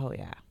 Oh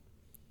yeah.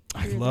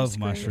 I You're love just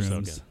great.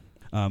 mushrooms.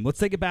 So Let's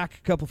take it back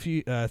a couple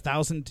few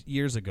 1,000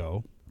 years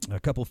ago. a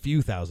couple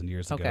few thousand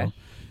years Okay. ago.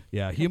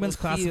 Yeah, humans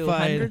Few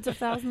classified hundreds of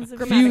thousands of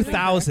few years.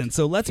 thousand.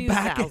 So let's Few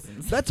back it.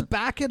 thousands. Let's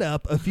back it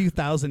up a few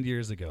thousand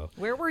years ago.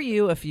 Where were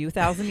you a few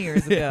thousand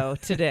years ago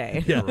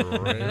today? Yeah,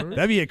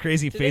 that'd be a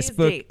crazy Today's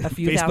Facebook date, a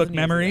few thousand years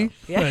memory. ago.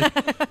 Yeah.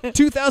 Like,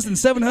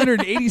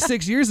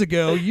 2,786 years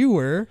ago, you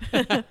were.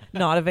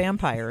 Not a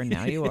vampire, and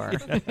now you are.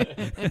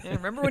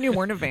 Remember when you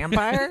weren't a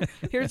vampire?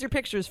 Here's your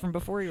pictures from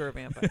before you were a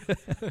vampire.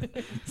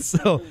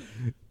 So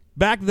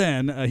back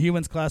then,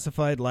 humans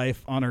classified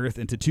life on Earth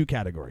into two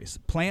categories: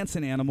 plants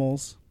and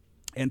animals.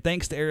 And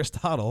thanks to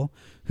Aristotle,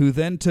 who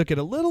then took it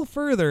a little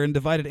further and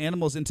divided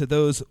animals into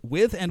those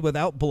with and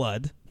without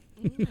blood,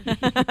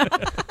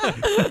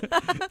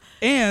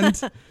 and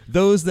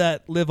those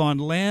that live on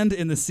land,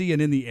 in the sea,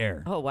 and in the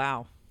air. Oh,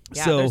 wow.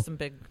 Yeah, So- there's some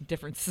big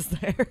differences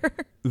there.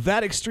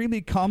 That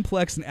extremely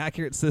complex and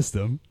accurate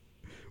system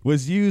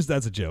was used,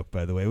 that's a joke,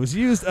 by the way, was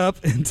used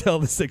up until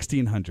the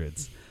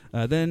 1600s.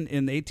 Then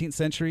in the 18th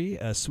century,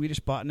 a Swedish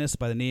botanist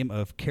by the name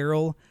of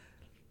Carol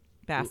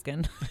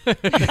Baskin.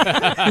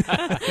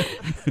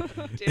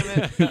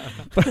 Damn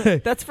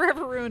it. That's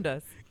forever ruined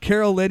us.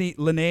 Carol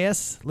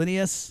Linnaeus,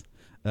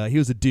 he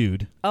was a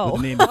dude Oh.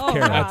 with the name of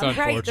Carol. That's Right,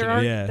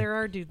 unfortunate. Yeah. there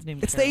are dudes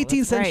named It's Carol. the 18th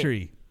That's right.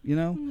 century, you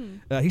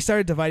know? He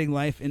started dividing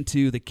life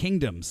into the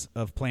kingdoms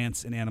of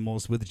plants and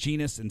animals with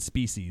genus and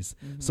species.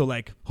 So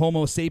like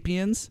Homo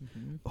sapiens,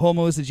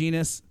 Homo is the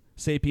genus,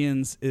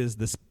 sapiens is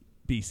the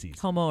species.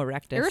 Homo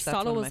erectus. That's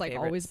Aristotle one of was my like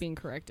favorites. always being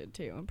corrected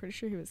too. I'm pretty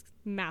sure he was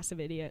a massive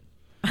idiot.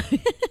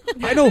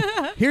 I know.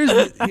 Here's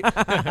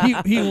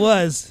he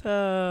was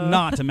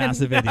not a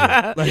massive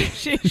idiot. Like,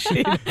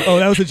 oh,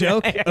 that was a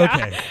joke?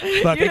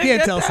 Okay. Fuck, I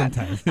can't tell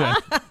sometimes. Yeah.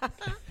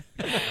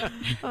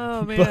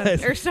 Oh, man.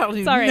 But- Aristotle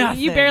knew Sorry,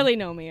 nothing. you barely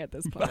know me at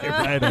this point.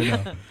 I don't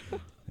know.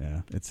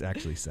 Yeah, it's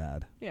actually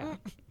sad. Yeah.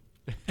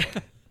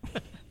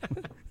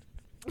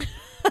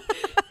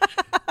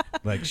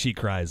 Like, she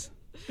cries.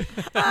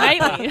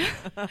 Nightly.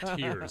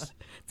 Tears.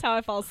 That's how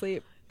I fall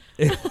asleep.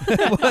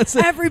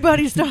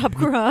 Everybody stop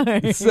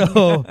crying.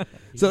 So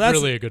He's that's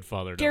really a good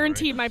father. don't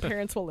Guaranteed my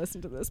parents will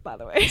listen to this, by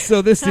the way.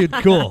 so this dude,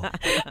 cool.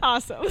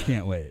 Awesome.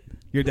 Can't wait.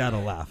 Your dad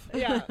will laugh.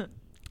 Yeah.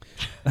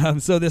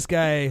 So this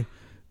guy,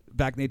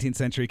 back in the 18th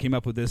century, came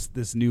up with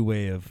this new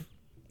way of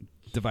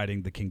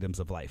dividing the kingdoms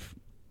of life.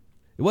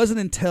 It wasn't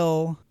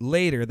until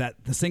later that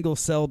the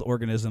single-celled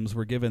organisms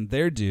were given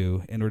their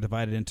due and were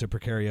divided into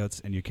prokaryotes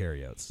and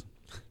eukaryotes.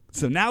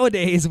 So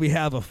nowadays we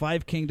have a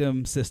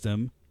 5-kingdom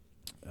system.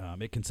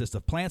 It consists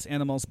of plants,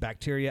 animals,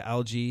 bacteria,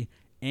 algae,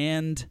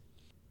 and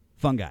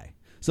fungi.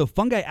 So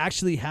fungi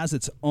actually has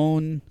its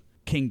own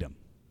kingdom.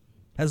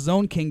 Has its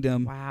own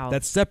kingdom Wow.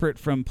 that's separate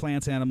from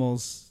plants,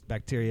 animals,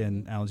 bacteria,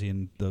 and algae,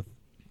 and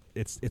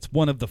it's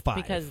one of the 5.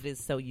 Because it is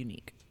so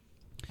unique.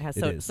 It has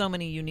It is. so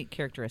many unique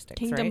characteristics,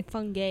 Kingdom right?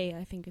 Fungi,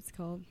 I think it's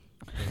called.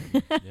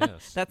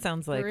 Yes. That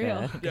sounds like real.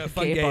 a Yeah, gay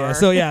fungi. bar.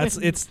 So yeah,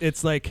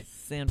 it's like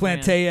San Fran.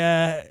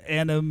 Plantae,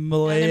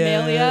 Animalia,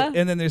 Animalia.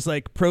 and then there's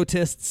like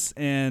protists,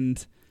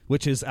 and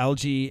which is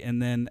algae,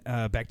 and then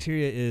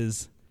bacteria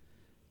is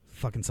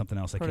fucking something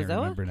else. I can't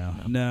Protozoa? remember now.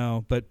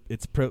 No, but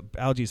it's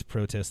algae's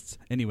protists.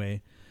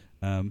 Anyway,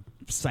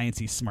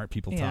 sciencey smart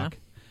people Yeah. talk.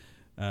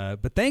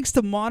 But thanks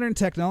to modern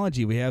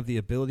technology, we have the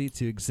ability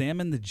to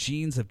examine the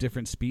genes of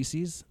different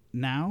species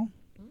now,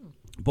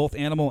 both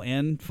animal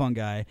and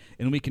fungi,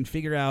 and we can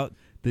figure out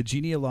the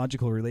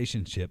genealogical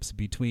relationships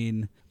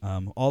between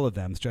all of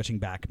them, stretching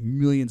back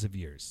millions of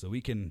years. So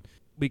we can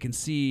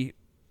see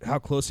how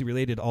closely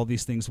related all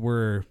these things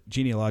were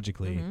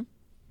genealogically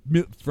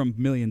from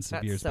millions of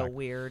That's years so back.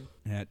 weird.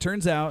 It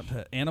turns out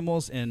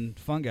animals and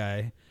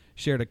fungi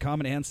shared a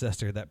common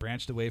ancestor that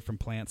branched away from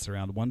plants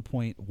around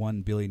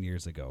 1.1 billion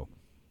years ago.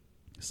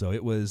 So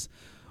it was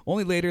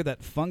only later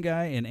that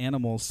fungi and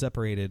animals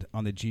separated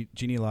on the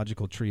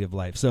genealogical tree of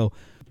life. So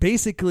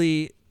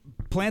basically,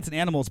 plants and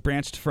animals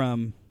branched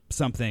from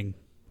something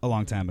a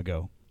long time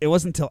ago. It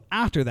wasn't until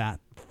after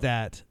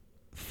that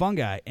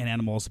fungi and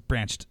animals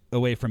branched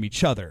away from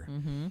each other.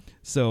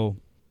 So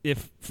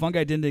if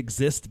fungi didn't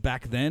exist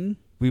back then,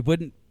 we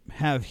wouldn't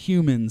have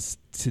humans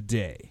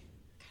today.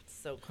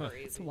 So It's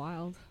crazy.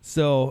 wild.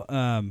 So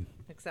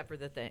Except for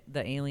that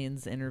the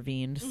aliens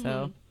intervened,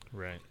 so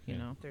Right. you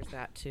know, there's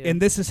that too.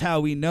 and this is how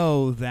we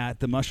know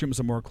that the mushrooms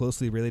are more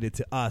closely related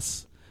to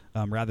us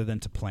rather than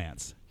to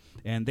plants.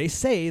 And they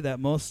say that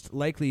most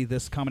likely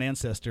this common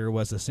ancestor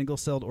was a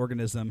single-celled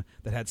organism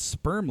that had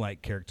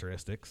sperm-like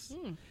characteristics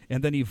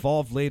and then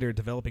evolved later,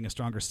 developing a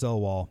stronger cell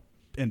wall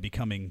and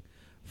becoming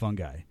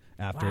fungi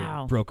after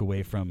Wow. it broke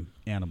away from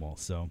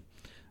animals. So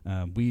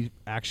we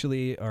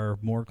actually are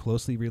more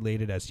closely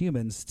related as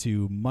humans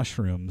to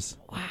mushrooms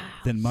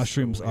than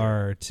mushrooms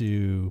are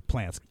to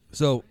plants.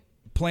 So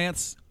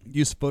plants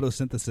use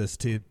photosynthesis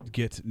to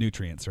get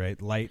nutrients,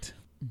 right? Light.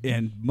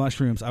 And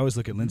mushrooms, I always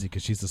look at Lindsay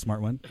because she's the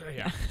smart one.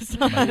 Yeah.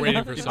 I'm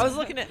waiting for I was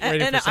looking at,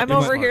 waiting and for I'm something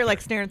over smart. here like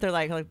staring at their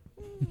like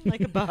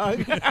a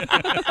bug,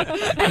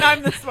 and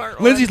I'm the smart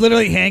one. Lindsay's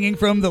literally hanging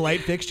from the light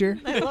fixture.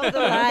 I love the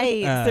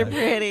lights; they're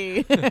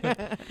pretty.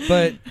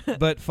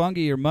 But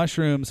fungi or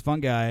mushrooms,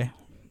 fungi,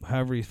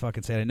 however you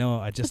fucking say it. I know.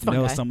 I just It's know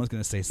fungi. someone's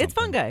going to say something. It's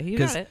fungi. You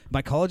got it.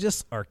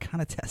 Mycologists are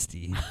kind of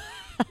testy.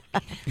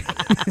 A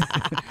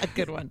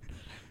good one.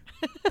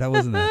 That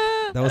wasn't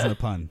a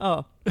pun.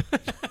 Oh.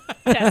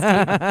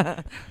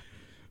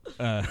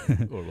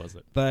 Or was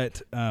it?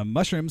 But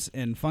mushrooms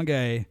and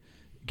fungi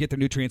get their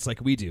nutrients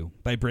like we do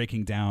by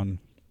breaking down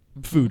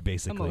food,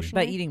 basically.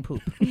 Emotionally. By eating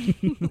poop.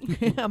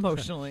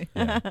 Emotionally.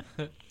 Yeah.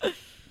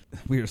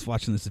 We were just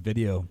watching this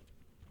video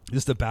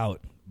just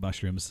about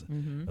mushrooms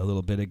a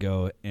little bit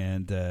ago,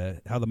 and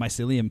how the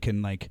mycelium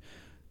can like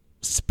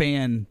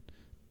span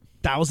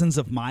thousands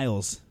of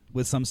miles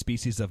with some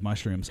species of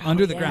mushrooms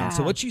under the ground.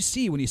 So yeah. what you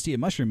see when you see a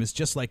mushroom is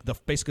just like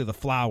basically the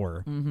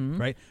flower,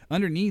 right?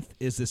 Underneath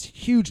is this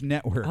huge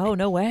network. Oh,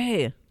 no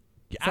way.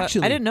 So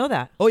Actually, I didn't know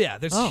that. Oh yeah,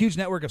 there's Oh. a huge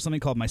network of something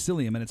called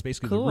mycelium, and it's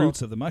basically Cool. the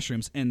roots of the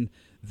mushrooms, and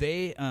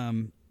they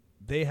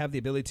have the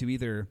ability to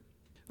either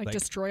Like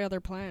destroy other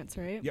plants,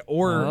 right?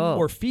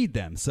 or feed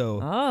them. So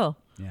Oh.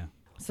 yeah.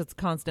 So it's a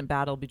constant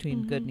battle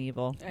between good and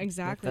evil.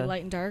 Exactly. With the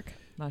Light and dark.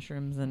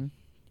 mushrooms and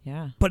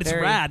yeah. But it's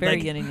very, rad. Very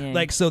like, yin and yang.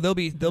 like so there'll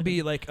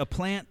be like a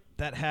plant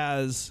that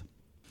has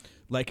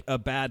like a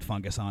bad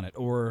fungus on it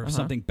or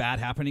something bad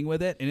happening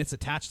with it, and it's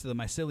attached to the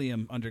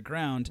mycelium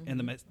underground,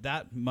 and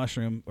that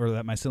mushroom or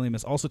that mycelium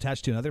is also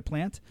attached to another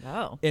plant.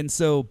 Oh. And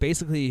so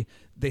basically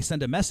they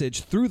send a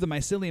message through the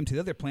mycelium to the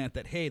other plant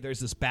that, hey,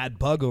 there's this bad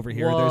bug over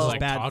here. Whoa. There's this Like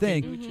bad talking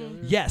thing. to each other?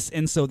 Yes,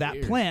 and so that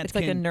Weird. plant It's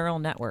like a can, neural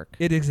network.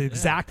 it is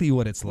exactly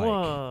what it's like.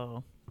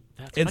 Whoa.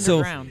 That's And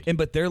Underground.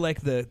 but they're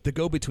like the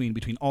go-between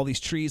between all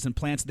these trees and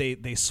plants.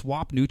 They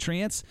swap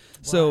nutrients.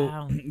 So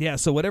Wow. yeah,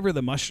 so whatever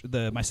the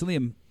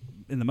mycelium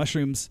in the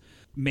mushrooms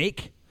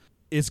make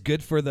is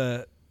good for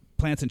the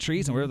plants and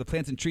trees, and whatever the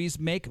plants and trees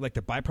make, like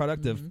the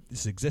byproduct of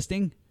this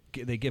existing,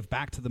 they give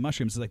back to the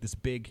mushrooms. It's like this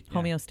big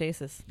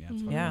Homeostasis. Yeah,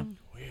 it's fun. Yeah.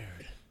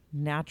 weird.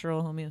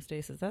 Natural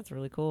homeostasis. That's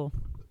really cool.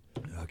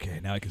 Okay,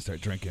 now I can start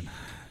drinking.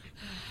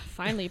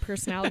 Finally,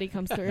 personality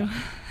comes through.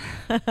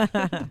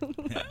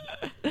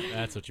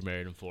 That's what you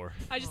married him for.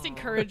 I just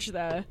encourage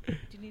the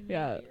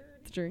the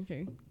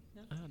drinking.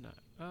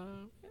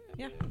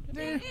 Yeah. I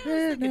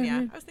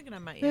was thinking I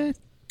might. Yeah.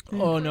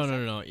 Oh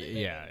no.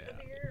 Yeah.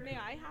 May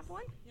I have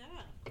one? Yeah.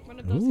 One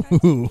of those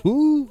kinds.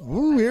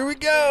 Ooh, here we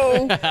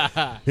go.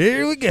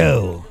 Here we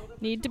go.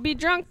 Need to be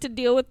drunk to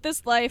deal with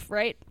this life,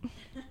 right?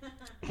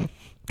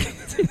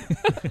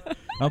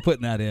 I'm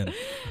putting that in.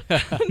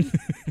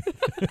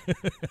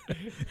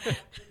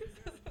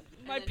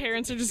 My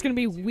parents are just going to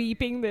be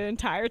weeping the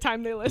entire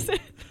time they listen.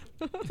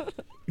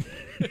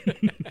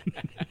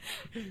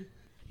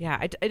 Yeah,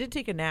 I did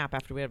take a nap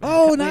after we had.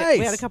 Oh, we had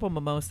nice. a couple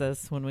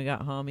mimosas when we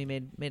got home. He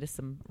made us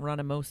some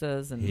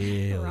ramosas and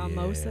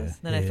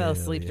Ramosas. then I fell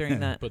asleep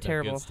during that Put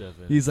terrible. that good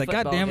stuff in. He's like,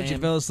 God football damn it, she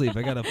game. fell asleep.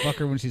 I gotta fuck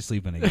her when she's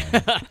sleeping again.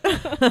 That,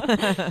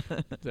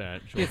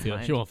 It's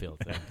fine. she won't feel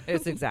it.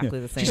 It's exactly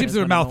the same. She sleeps as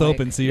with her when I'm mouth awake.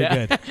 open, so you're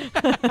Yeah. good.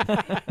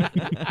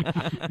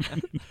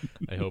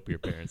 I hope your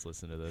parents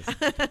listen to this.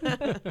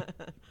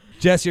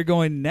 Jess, you're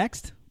going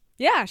next?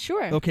 Yeah,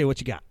 sure. Okay, what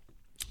you got?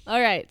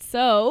 All right,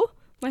 so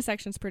my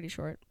section's pretty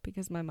short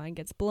because my mind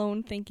gets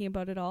blown thinking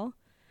about it all,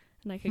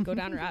 and I could go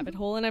down a rabbit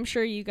hole, and I'm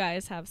sure you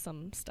guys have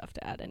some stuff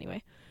to add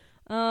anyway.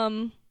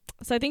 So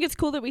I think it's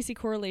cool that we see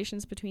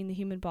correlations between the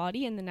human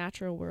body and the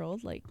natural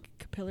world, like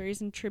capillaries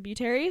and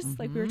tributaries,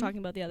 like we were talking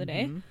about the other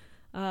day,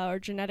 or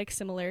genetic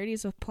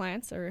similarities with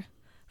plants or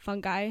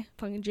fungi.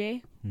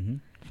 Mm-hmm.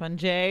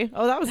 Fungi.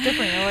 Oh, that was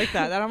different. I like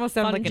that. That almost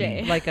sounded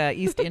Fungi. like a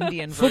East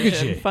Indian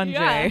version.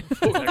 Fungi.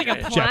 Fungi. Sounds like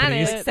a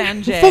Japanese. planet.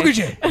 Sanjay.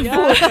 Fugaji.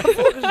 Yeah.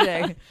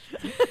 Fungi.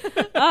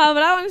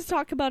 But I wanted to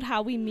talk about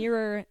how we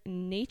mirror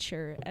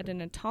nature at an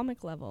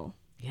atomic level.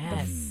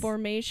 Yes. The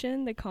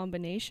formation, the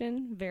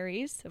combination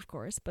varies, of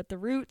course, but the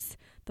roots,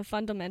 the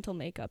fundamental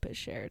makeup is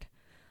shared.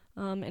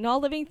 In all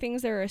living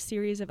things, there are a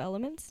series of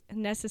elements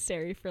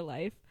necessary for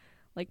life,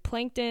 like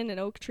plankton, an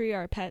oak tree,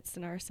 our pets,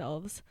 and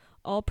ourselves,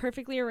 all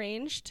perfectly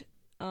arranged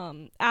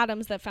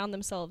atoms that found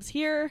themselves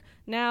here,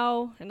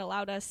 now, and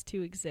allowed us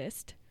to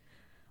exist.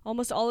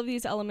 Almost all of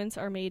these elements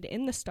are made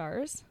in the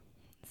stars.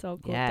 So I'll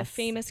quote the Yes.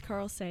 famous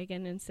Carl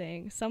Sagan in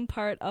saying, "Some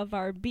part of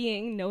our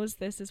being knows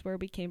this is where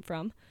we came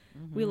from.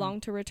 We long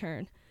to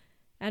return.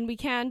 And we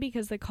can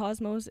because the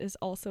cosmos is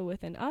also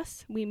within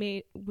us.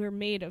 We're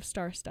made of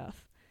star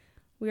stuff.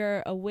 We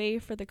are a way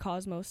for the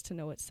cosmos to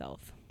know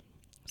itself."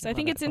 So I Love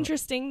think that it's quote.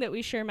 interesting that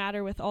we share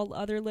matter with all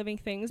other living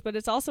things, but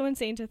it's also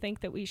insane to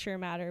think that we share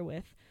matter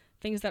with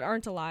things that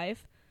aren't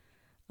alive.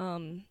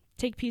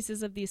 Take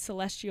pieces of these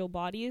celestial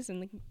bodies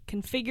and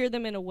configure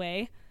them in a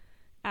way,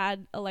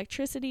 add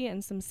electricity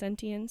and some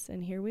sentience,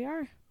 and here we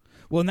are.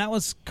 Well, and that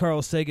was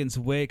Carl Sagan's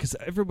way, because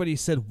everybody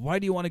said, why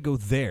do you want to go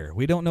there?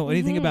 We don't know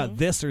anything about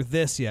this or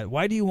this yet.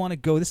 Why do you want to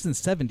go? This is in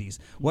the 70s.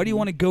 Why do you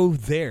want to go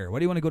there? Why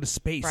do you want to go to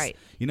space? Right.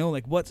 You know,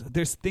 like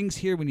there's things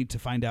here we need to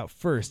find out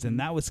first. And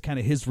that was kind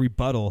of his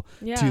rebuttal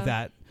Yeah.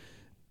 to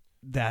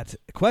that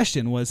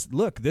question was,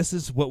 look, this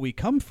is what we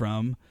come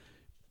from.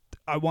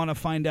 I want to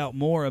find out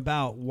more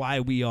about why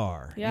we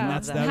are. Yeah, And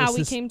that's- that how was we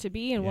just- came to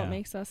be and what yeah.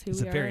 makes us who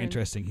He's we a are. very and-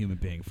 interesting human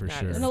being for That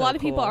sure. is And a so lot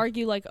of people cool.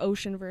 argue like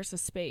ocean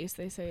versus space.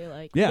 They say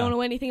like Yeah. we don't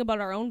know anything about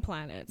our own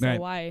planet, so Right.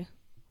 why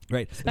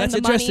Right. spend That's the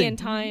interesting. money and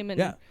time? And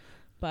Yeah.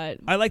 but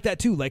I like that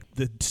too. Like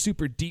the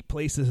super deep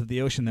places of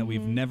the ocean that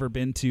we've Mhm. never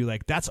been to.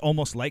 Like that's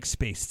almost like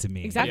space to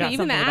me. Exactly. I got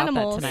even the something about that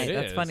animals. tonight. It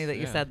That's is, funny that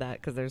you yeah. said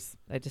that because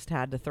I just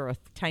had to throw a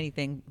tiny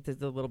thing.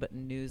 There's a little bit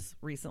in news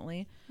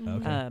recently.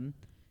 Okay.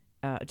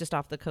 Just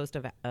off the coast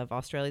of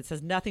Australia. It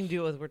says nothing to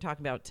do with what we're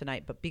talking about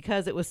tonight, but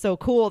because it was so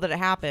cool that it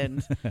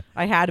happened,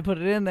 I had to put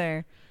it in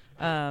there.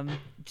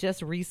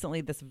 Just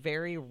recently, this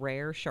very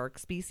rare shark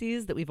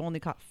species that we've only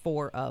caught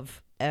 4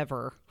 of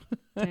ever.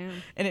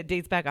 Damn. And it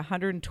dates back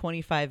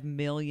 125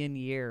 million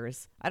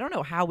years. I don't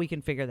know how we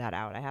can figure that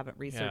out. I haven't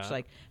researched,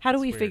 Yeah, how do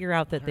that's we weird. figure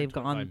out that they've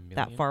gone 125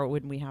 that million? far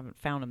when we haven't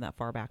found them that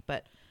far back?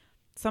 But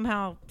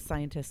somehow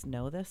scientists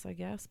know this, I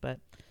guess. But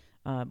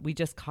we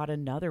just caught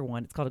another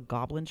one. It's called a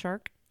goblin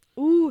shark.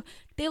 Ooh,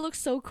 they look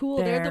so cool.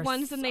 They're the They're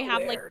ones and they so have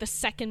weird. like the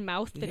second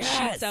mouth that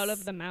Yes. shoots out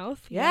of the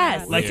mouth.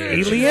 Yes. Like Weird.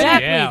 alien?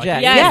 Exactly, Yeah,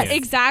 Jack. Yes, Yes.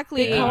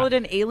 exactly. They call it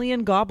an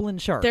alien goblin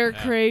shark. They're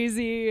Yeah.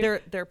 crazy.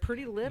 They're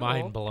pretty little.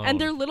 Mind blown. and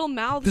their little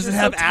mouths Does are it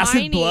have so acid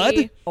tiny.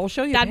 blood? I'll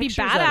show you. That'd be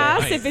pictures of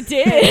badass it. if it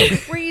did.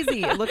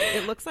 Crazy.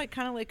 It looks like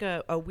kind of like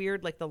a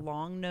weird, like the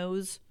long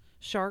nose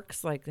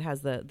sharks. Like it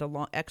has the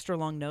long, extra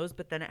long nose,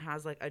 but then it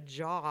has like a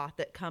jaw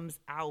that comes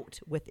out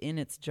within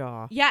its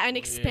jaw. Yeah, and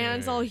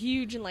expands all Weird.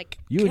 huge and like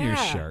You and your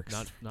Yeah. sharks.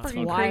 not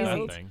Pretty fun for that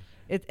wild. thing.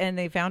 And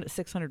they found it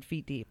 600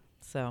 feet deep.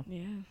 So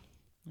yeah.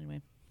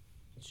 anyway,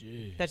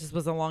 Jeez. that just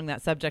was along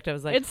that subject. I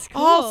was like, It's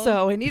cool.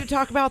 also, I need to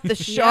talk about the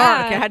shark.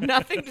 Yeah. It had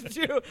nothing to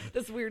do.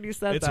 That's weird you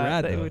said It's that.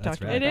 rad, that though. we That's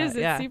talked rad. about It is. that.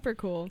 It's Yeah. super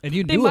cool. And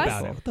you They knew must-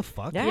 about it. What the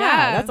fuck? Yeah,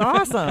 Yeah. that's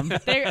awesome.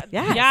 They're,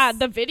 Yes. Yeah,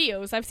 the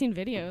videos. I've seen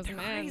videos. They're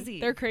man.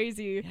 crazy. They're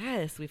crazy.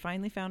 Yes, we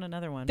finally found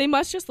another one. They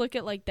must just look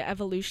at like the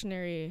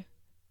evolutionary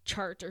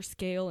chart or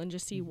scale and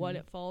just see what Mhm.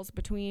 it falls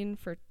between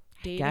for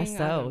dating. Guess I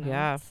so, don't know.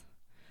 yeah. It's-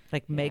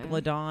 Like Yeah.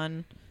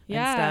 Megalodon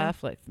Yeah. and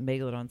stuff. Like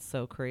Megalodon's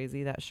so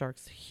crazy. That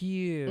shark's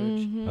huge.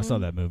 Mhm. I saw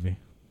that movie.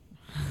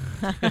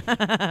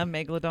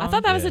 Megalodon. I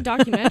thought that was Yeah. a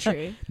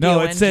documentary. No,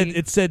 D-O-N-G.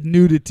 it said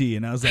nudity,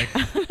 and I was like,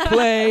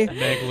 play.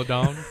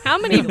 Megalodon. How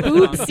many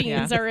boob Megalodon,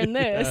 scenes yeah. are in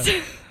this?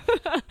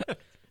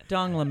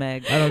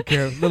 Donglameg. I don't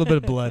care. A little bit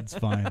of blood's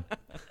fine.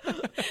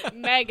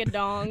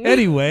 Megadong.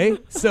 Anyway,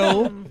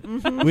 so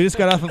we just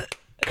got off of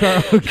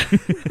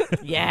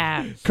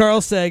Yeah.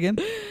 Carl Sagan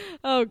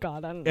Oh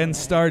God, I don't know. and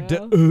Star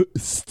Start.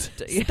 Dust.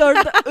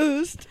 Start the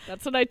oost.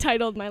 That's what I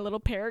titled my little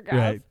paragraph.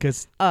 Right,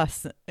 because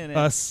Us in it.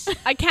 us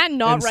I can't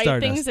not And write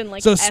Stardust. things in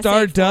like So essay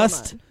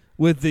Stardust format.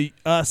 with the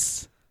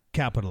us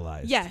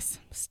capitalized. Yes,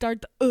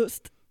 start the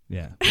oost.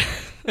 Yeah.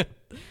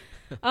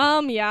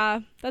 Yeah,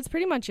 that's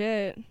pretty much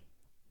it.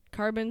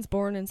 Carbon's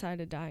born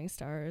inside of dying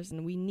stars,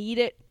 and we need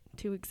it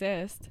to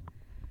exist.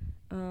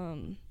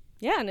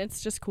 Yeah, and it's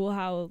just cool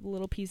how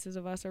little pieces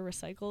of us are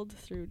recycled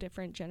through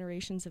different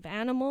generations of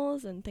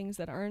animals and things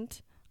that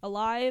aren't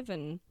alive,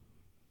 and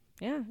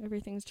yeah,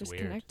 everything's just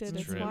weird. connected. It's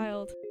It's true.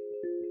 wild.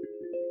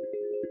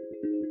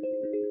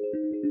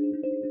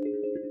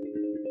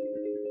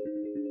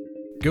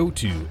 Go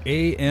to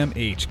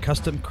AMH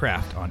Custom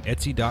Craft on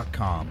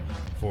Etsy.com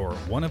for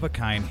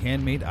one-of-a-kind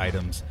handmade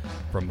items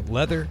from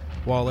leather,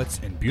 wallets,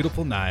 and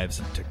beautiful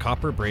knives to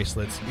copper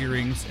bracelets,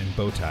 earrings, and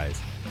bow ties.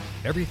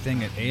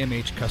 Everything at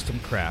AMH Custom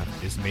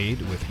Craft is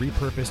made with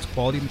repurposed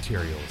quality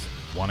materials.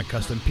 Want a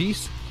custom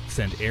piece?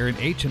 Send Aaron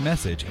H a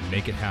message and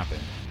make it happen.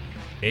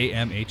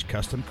 AMH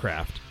Custom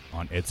Craft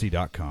on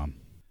Etsy.com.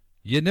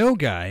 You know,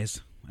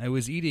 guys, I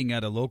was eating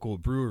at a local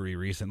brewery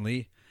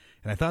recently,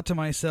 and I thought to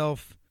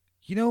myself,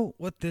 you know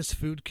what this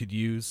food could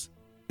use?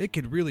 It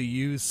could really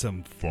use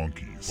some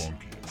Funkies.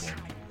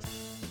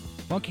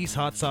 Funky's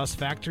Hot Sauce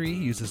Factory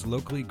uses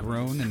locally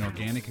grown and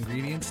organic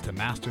ingredients to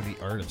master the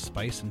art of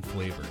spice and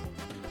flavor.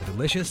 A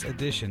delicious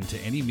addition to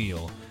any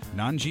meal,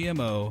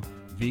 non-GMO,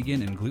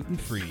 vegan, and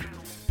gluten-free.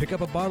 Pick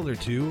up a bottle or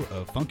two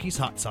of Funky's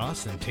Hot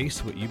Sauce and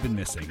taste what you've been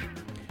missing.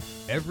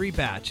 Every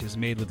batch is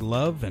made with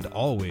love and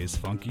always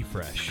funky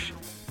fresh.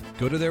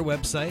 Go to their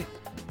website,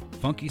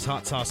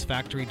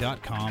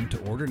 funkieshotsaucefactory.com to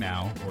order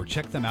now, or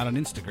check them out on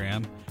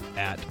Instagram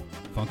at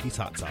Funky's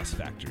Hot Sauce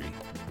Factory.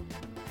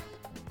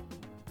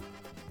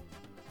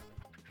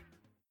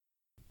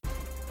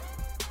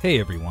 Hey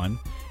everyone,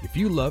 if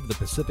you love the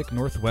Pacific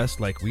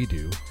Northwest like we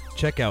do,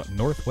 check out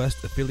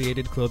Northwest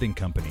Affiliated Clothing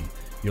Company.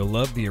 You'll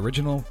love the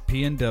original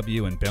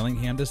P&W and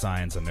Bellingham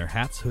designs on their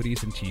hats,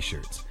 hoodies, and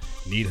t-shirts.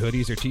 Need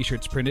hoodies or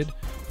t-shirts printed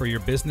for your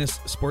business,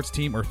 sports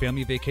team, or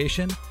family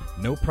vacation?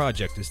 No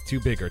project is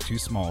too big or too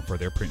small for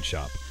their print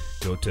shop.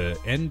 Go to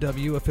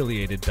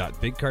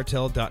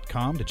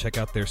nwaffiliated.bigcartel.com to check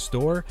out their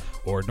store,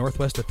 or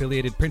Northwest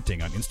Affiliated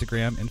Printing on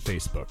Instagram and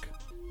Facebook.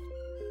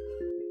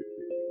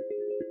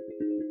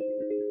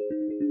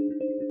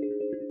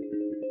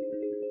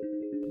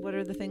 What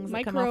are the things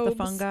that come off the Microbes.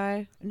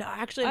 fungi? No,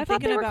 actually, I'm I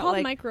thought thinking they were about called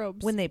like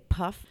microbes. when they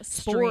puff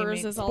Spores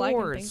streaming. is all I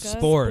can think of.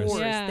 Spores.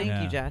 Spores. Yeah. Thank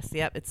Yeah. you, Jess.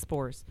 Yep, it's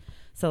spores.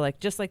 So like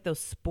just like those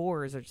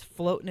spores are just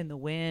floating in the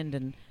wind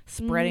and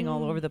spreading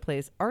all over the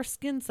place. Our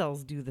skin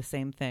cells do the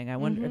same thing. I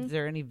wonder if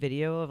there any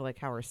video of like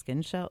how our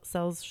skin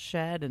cells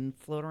shed and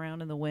float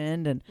around in the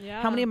wind, and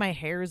how many of my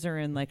hairs are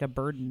in like a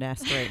bird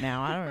nest right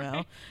now. I don't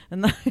know.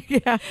 And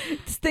like,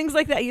 just things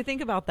like that. You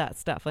think about that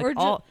stuff. Like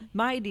all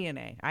my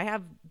DNA.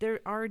 There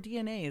are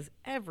DNAs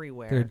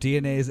everywhere. There are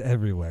DNAs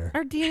everywhere.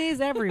 Our DNAs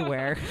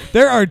everywhere.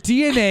 There are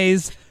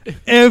DNAs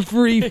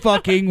every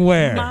fucking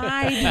where.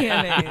 My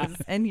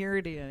DNAs and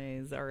your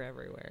DNAs are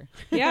everywhere.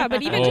 Yeah,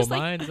 but even just like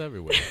mine's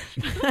everywhere.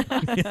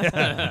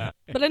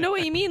 But I know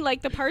what you mean.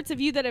 Like the parts of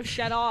you that have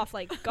shed off,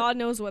 like God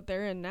knows what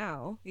they're in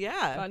now.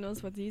 Yeah. God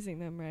knows what's using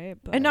them, right?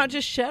 But And not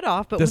just shed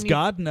off, but Does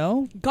God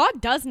know?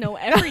 God does know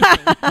everything,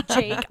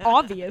 Jake,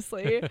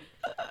 obviously.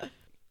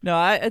 No,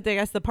 I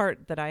guess the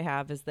part that I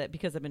have is that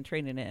because I've been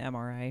training at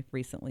MRI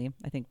recently,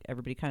 I think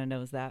everybody kind of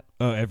knows that.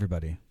 Oh,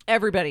 everybody.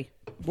 Everybody.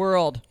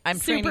 World. I'm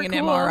Super training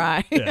in cool.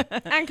 MRI. Yeah.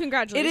 And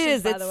congratulations, It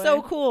is. by It's the way.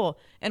 so cool.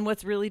 And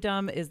what's really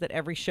dumb is that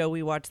every show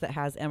we watch that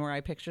has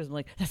MRI pictures, I'm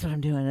like, that's what I'm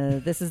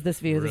doing. This is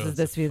this view. This is Ruins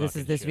this the view. This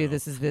is fucking this view. show.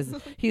 This is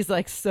this. He's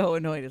like so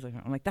annoyed. He's like,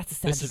 I'm like, that's a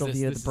sagittal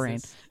view of the brain.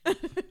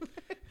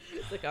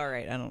 It's like, all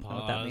right, I don't know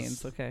what that Pause.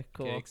 means. Okay,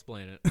 cool. Okay,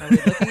 explain it. Are we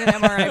looking at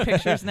MRI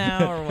pictures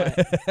now or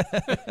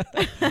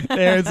what?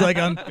 Aaron's like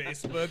on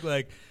Facebook,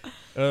 like,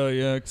 oh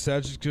yeah,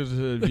 sagittal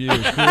view,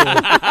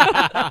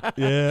 cool.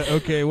 Yeah,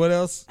 okay. What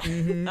else?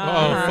 Mm-hmm.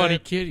 Oh, funny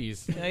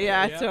kitties.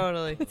 Yeah,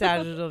 totally.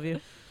 Sagittal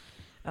view.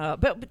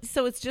 But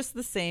so it's just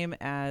the same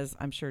as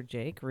I'm sure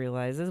Jake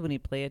realizes when you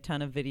play a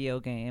ton of video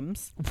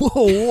games.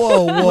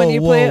 Whoa. When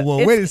you play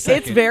Wait a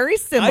second. It's very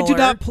similar. I do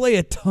not play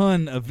a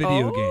ton of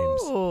video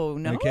games. Oh,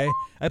 no. Okay,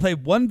 I play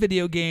one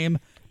video game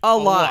A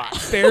lot.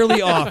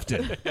 fairly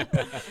often.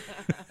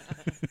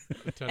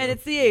 And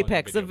it's the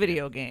apex of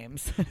video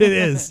games. It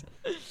is.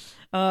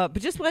 But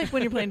just like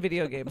when you're playing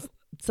video games,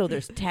 so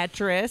there's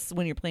Tetris.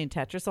 When you're playing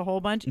Tetris a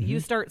whole bunch, you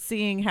start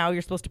seeing how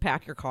you're supposed to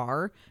pack your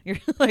car. You're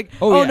like,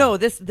 Oh, yeah. no,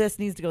 this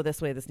needs to go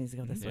this way. This needs to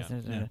go this way.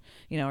 Yeah.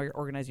 You know, or you're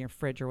organizing your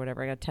fridge or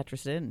whatever. I got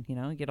Tetris in. You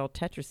know, you get all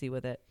Tetrisy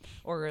with it.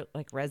 Or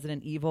like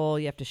Resident Evil,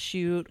 you have to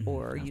shoot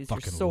or use your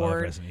fucking love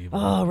sword. Resident Evil.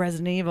 Oh,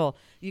 Resident Evil.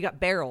 You got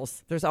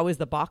barrels. There's always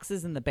the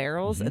boxes and the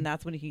barrels, and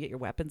that's when you can get your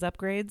weapons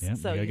upgrades. Yeah,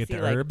 so you gotta you get see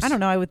the like herbs. I don't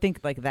know. I would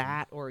think like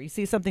that, or you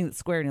see something that's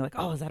square and you're like,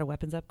 oh, is that a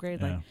weapons upgrade?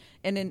 Yeah. Like,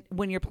 and then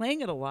when you're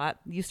playing it a lot,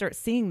 you start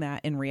seeing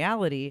that in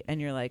reality, and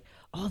you're like,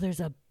 oh, there's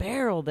a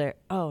barrel there.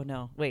 Oh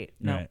no, wait,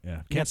 no. Right, yeah. You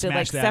Can't have to like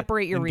smash that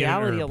separate your and get an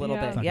reality a herb. little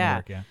Yeah. bit. It's not gonna Yeah.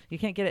 work, yeah. You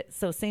can't get it.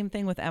 So same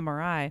thing with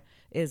MRI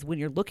is when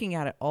you're looking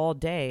at it all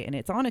day and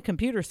it's on a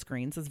computer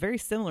screen. So it's very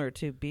similar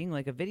to being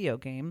like a video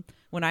game.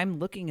 When I'm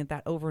looking at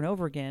that over and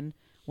over again,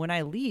 when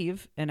I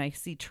leave and I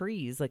see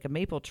trees, like a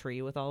maple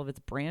tree with all of its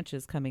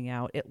branches coming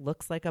out, it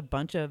looks like a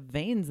bunch of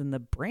veins in the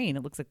brain.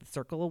 It looks like the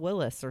circle of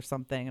Willis or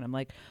something. And I'm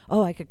like,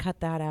 oh, I could cut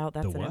that out.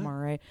 That's The an what?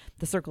 MRI.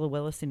 The circle of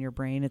Willis in your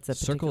brain. It's a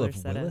Circle particular of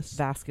set Willis? of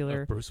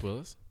vascular. Bruce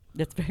Willis.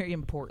 That's very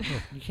important.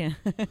 You can't.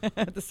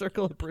 The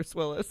circle of Bruce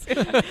Willis.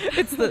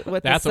 It's the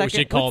what. That's the what we second,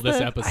 should call what's this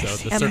the-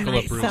 episode. The M. Circle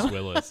Night of Bruce Shyamalan-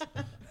 Willis.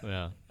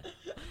 Yeah.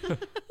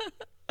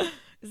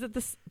 Is it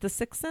the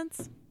Sixth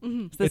Sense?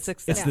 Mm-hmm. It's the It's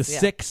Sixth the Sense. yeah.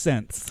 sixth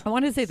sense. I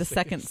wanted to say the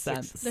second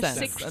sense. The sense,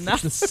 sixth and It's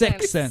that's the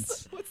sixth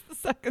sense. what's the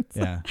second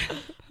sense?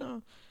 Yeah.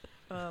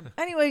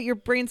 Anyway, your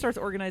brain starts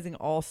organizing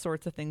all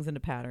sorts of things into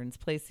patterns,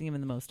 placing them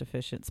in the most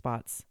efficient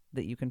spots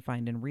that you can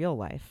find in real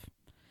life,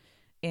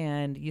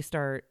 and you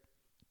start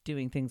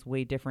doing things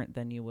way different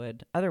than you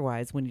would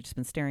otherwise when you've just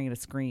been staring at a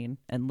screen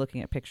and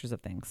looking at pictures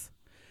of things.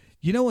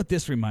 You know what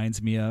this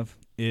reminds me of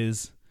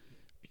is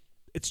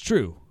it's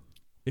true.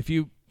 If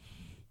you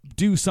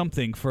do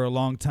something for a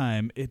long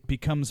time, it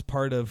becomes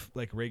part of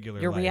like regular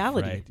Your life,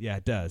 reality. right? Yeah,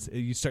 it does.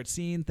 You start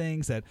seeing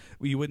things that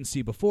you wouldn't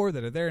see before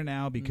that are there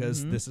now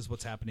because Mm-hmm. this is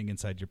what's happening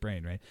inside your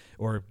brain, right?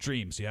 Or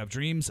dreams. You have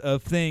dreams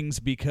of things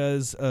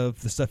because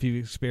of the stuff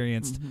you've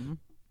experienced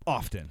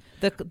often.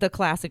 The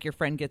classic, your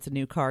friend gets a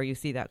new car, you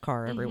see that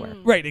car everywhere.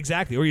 Right,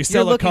 exactly. Or you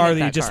sell a looking car at that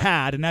you that just car.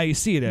 had and now you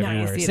see it Now you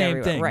everywhere. see it Same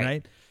everywhere, thing, right.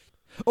 right?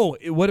 Oh,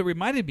 what it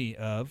reminded me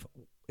of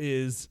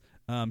is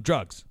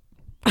drugs.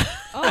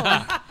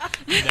 Oh,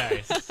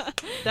 Nice.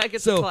 That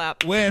gets So a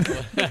clap. when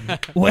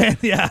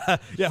yeah,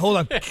 hold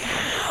on.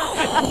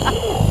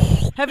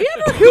 Have you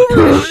ever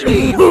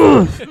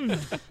Hoover?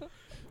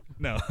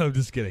 No, I'm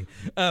just kidding.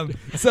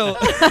 So,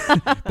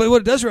 but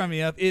what it does remind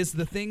me of is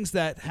the things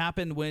that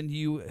happen when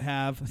you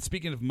have.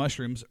 Speaking of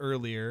mushrooms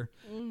earlier,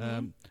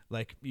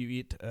 like you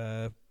eat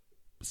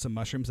some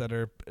mushrooms that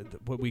are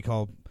what we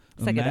call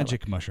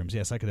magic mushrooms.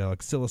 Yeah, psychedelic,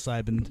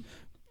 psilocybin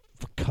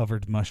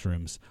covered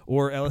mushrooms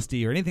or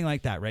LSD or anything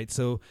like that, right?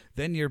 So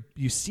then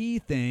you see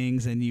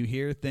things and you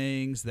hear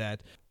things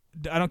that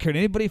I don't care what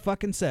anybody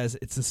fucking says.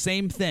 It's the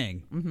same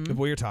thing of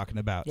what you're talking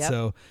about. Yep.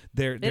 So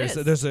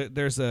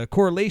there's a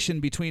correlation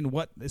between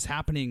what is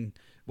happening,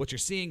 what you're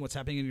seeing, what's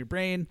happening in your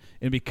brain,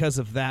 and because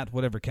of that,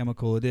 whatever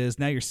chemical it is,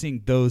 now you're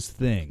seeing those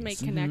things, make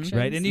connections.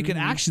 right? And you can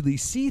actually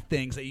see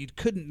things that you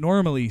couldn't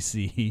normally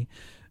see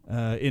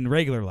in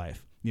regular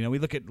life. You know, we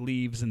look at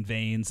leaves and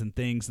veins and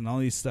things and all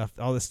this stuff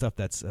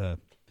that's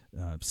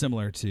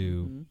similar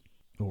to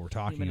what we're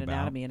talking human about.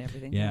 anatomy and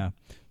everything. Yeah.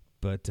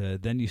 But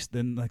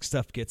then like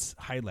stuff gets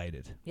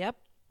highlighted. Yep,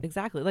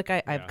 exactly. Like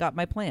I've got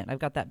my plant. I've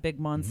got that big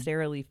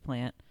monstera leaf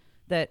plant.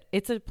 That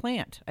it's a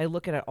plant. I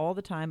look at it all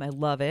the time. I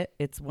love it.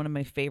 It's one of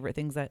my favorite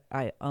things that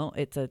I own.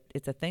 It's a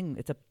thing.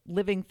 It's a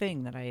living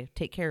thing that I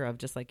take care of,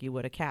 just like you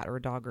would a cat or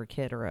a dog or a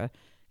kid or a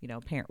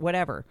parent,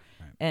 whatever.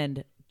 Right.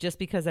 And just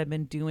because I've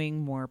been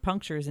doing more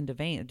punctures into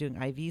vein,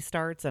 doing IV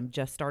starts, I'm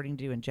just starting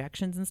to do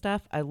injections and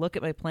stuff. I look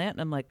at my plant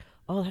and I'm like,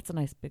 oh, that's a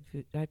nice big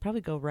food. I'd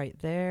probably go right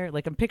there.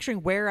 Like I'm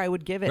picturing where I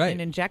would give it an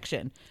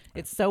injection. Right.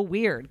 It's so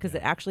weird because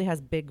it actually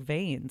has big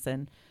veins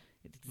and.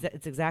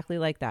 It's exactly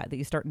like that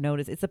you start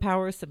notice. It's the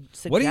power of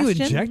suggestion. What are you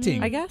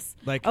injecting? I guess.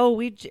 Like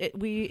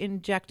we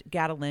inject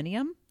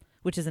gadolinium,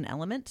 which is an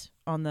element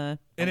on the.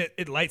 And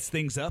it lights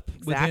things up.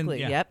 Exactly.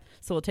 Within, Yep.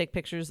 So we'll take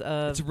pictures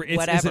of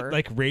whatever. Is it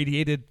like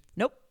radiated?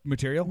 Nope.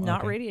 Material?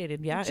 Not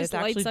radiated. Yeah, it's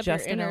actually lights up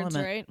just your an innards,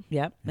 element. right?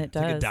 Yep, it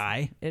does. Like a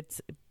dye.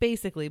 It's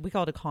basically we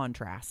call it a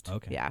contrast.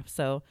 Okay. Yeah.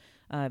 So.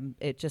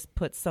 It just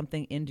puts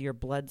something into your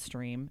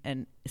bloodstream,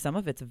 and some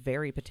of it's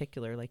very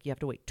particular. Like you have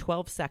to wait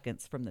 12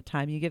 seconds from the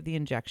time you give the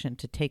injection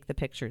to take the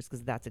pictures,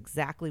 because that's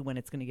exactly when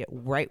it's going to get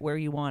right where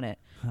you want it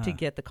to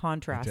get the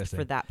contrast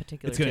for that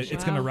particular tissue.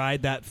 It's going to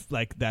ride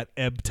that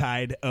ebb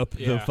tide up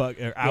the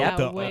or out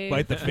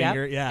the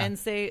finger. Yep. Yeah. And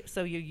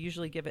so you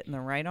usually give it in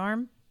the right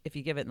arm. If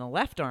you give it in the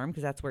left arm,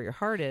 because that's where your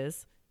heart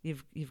is,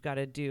 you've got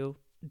to do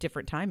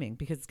different timing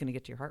because it's going to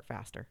get to your heart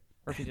faster.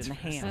 Or if you do it in the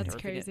hand. That's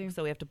crazy.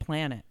 So we have to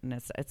plan it, and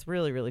it's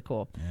really, really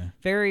cool. Yeah.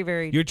 Very,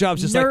 very. Your job's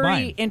just nerdy, like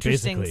mine.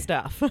 Interesting basically.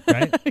 stuff.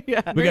 Right?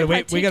 Yeah. We gotta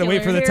wait. We gotta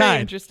wait for the very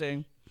time.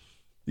 Interesting.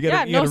 You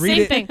gotta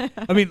read same it.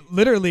 thing. I mean,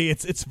 literally,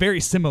 it's very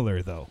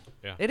similar though.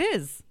 Yeah. It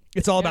is.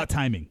 It's all about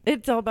timing.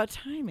 It's all about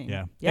timing.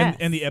 Yeah. Yes.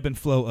 And the ebb and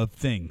flow of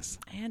things.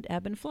 And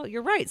ebb and flow.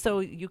 You're right. So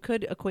you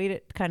could equate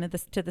it kind of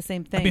to the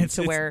same thing. I mean, it's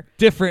where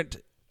different.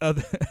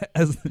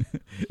 As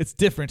it's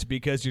different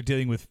because you're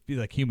dealing with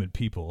like human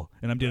people,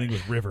 and I'm dealing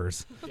with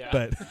rivers.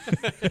 Yeah.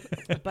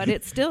 But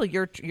it's still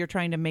you're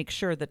trying to make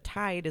sure the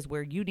tide is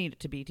where you need it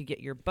to be to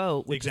get your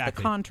boat, which is the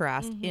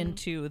contrast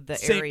into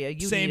the area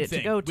you need it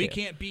to go to. We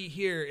can't be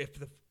here if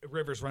the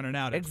river's running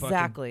out at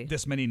exactly fucking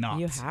this many knots.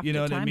 You have know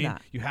to what time I mean?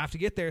 that. You have to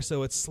get there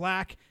so it's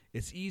slack.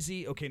 It's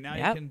easy. Okay, now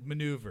you can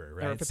maneuver,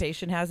 right? Or if a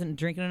patient hasn't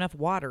drinking enough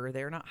water, or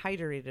they're not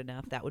hydrated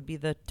enough, that would be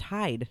the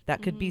tide.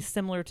 That could be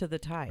similar to the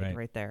tide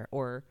right there.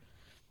 Or,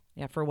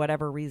 for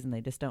whatever reason,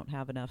 they just don't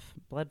have enough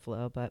blood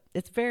flow. But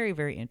it's very,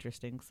 very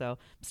interesting. So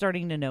I'm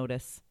starting to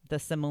notice the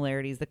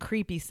similarities, the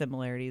creepy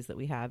similarities that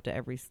we have to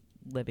every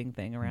living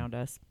thing around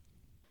us.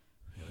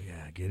 Oh,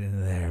 yeah, get into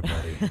there,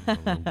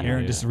 buddy.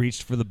 Aaron just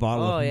reached for the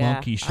bottle of yeah.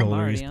 monkey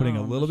shoulder. He's putting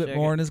a little bit sugar.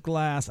 more in his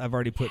glass. I've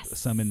already put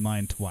some in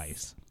mine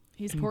twice.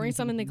 He's pouring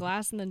some in the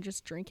glass and then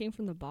just drinking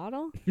from the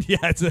bottle? Yeah,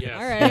 it's all right.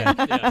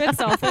 Yeah. Bit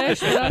selfish,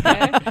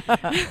 but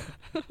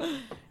okay.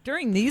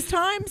 During these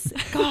times?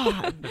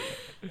 God.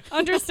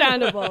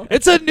 Understandable.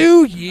 It's a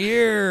new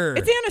year.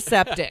 It's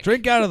antiseptic.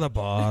 Drink out of the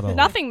bottle.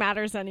 Nothing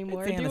matters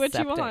anymore. It's Do what you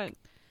antiseptic. want.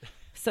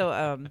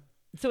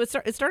 So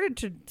it started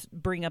to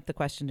bring up the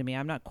question to me.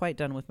 I'm not quite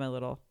done with my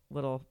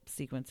little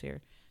sequence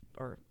here.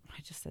 Or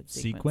I just said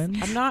sequence.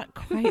 I'm not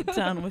quite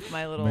done with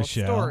my little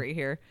story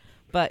here.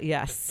 But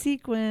yeah,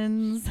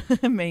 sequins,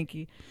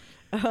 Mankey.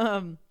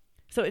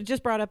 So it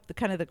just brought up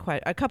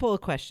a couple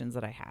of questions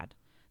that I had.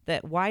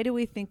 That why do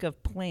we think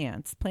of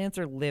plants? Plants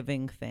are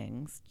living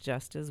things,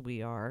 just as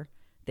we are.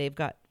 They've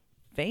got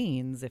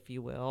veins, if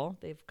you will.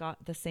 They've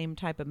got the same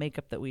type of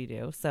makeup that we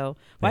do. So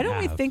why don't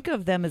we think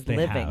of them as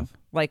living?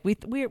 Like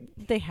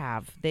they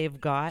have,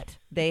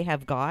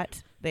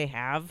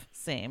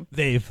 same.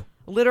 They've.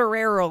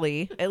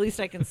 Literally, at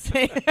least I can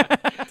say.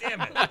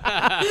 Damn it.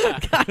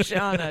 Gosh,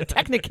 on a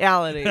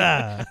technicality.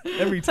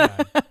 Every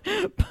time.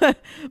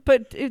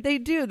 But they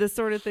do. This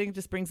sort of thing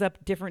just brings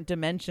up different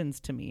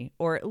dimensions to me,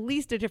 or at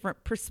least a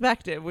different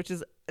perspective, which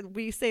is,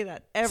 we say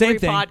that every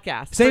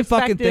podcast. Same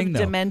fucking thing, though.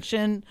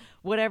 Dimension,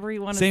 whatever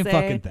you want to say. Same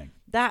fucking thing.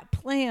 That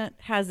plant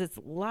has its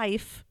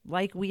life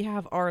like we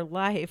have our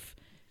life.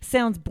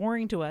 Sounds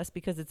boring to us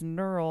because its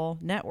neural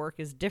network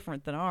is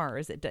different than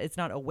ours. It's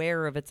not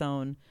aware of its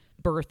own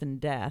birth and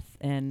death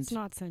and it's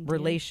not sentient.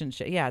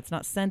 Relationship. Yeah, it's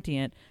not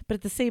sentient, but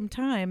at the same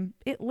time,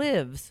 it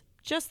lives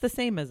just the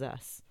same as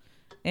us.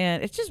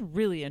 And it's just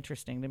really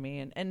interesting to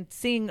me. And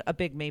seeing a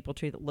big maple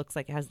tree that looks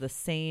like it has the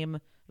same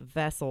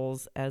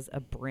vessels as a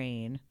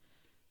brain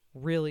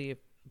really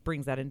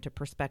brings that into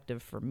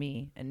perspective for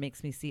me and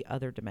makes me see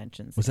other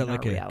dimensions. Was that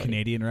like a reality.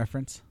 Canadian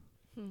reference?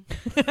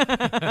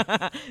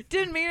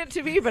 Didn't mean it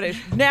to be, but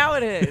now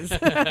it is.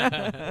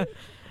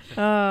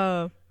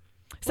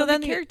 So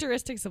then the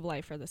characteristics of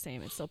life are the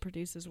same. It still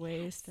produces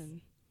waste and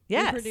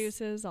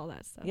reproduces, all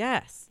that stuff.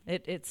 Yes.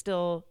 It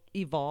still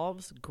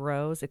evolves,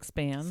 grows,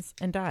 expands,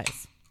 and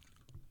dies.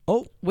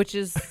 Oh. Which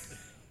is...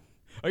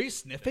 Are you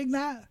sniffing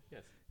that?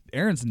 Yes.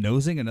 Aaron's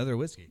nosing another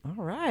whiskey.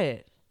 All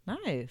right.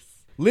 Nice.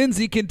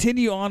 Lindsay,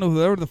 continue on with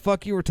whatever the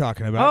fuck you were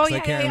talking about. Oh, yeah, I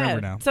can't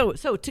remember now. So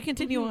to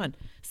continue on.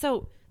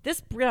 So This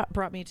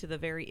brought me to the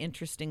very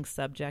interesting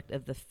subject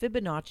of the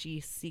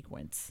Fibonacci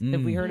sequence.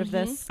 Have we heard of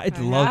this? I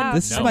love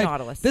this. No.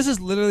 Nautilus. This is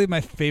literally my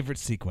favorite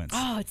sequence.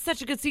 Oh, it's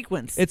such a good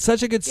sequence. It's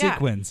such a good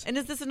sequence. And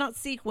this is not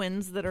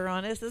sequins that are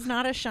on it. This is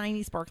not a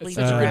shiny, sparkly It's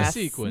such a good dress.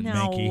 sequence.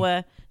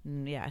 No.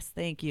 Yes,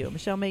 thank you,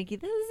 Michelle Makey.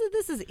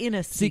 This is in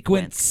a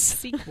sequence.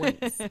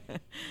 Sequence.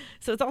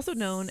 So it's also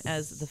known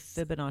as the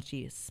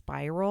Fibonacci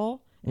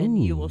spiral,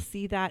 and you will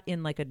see that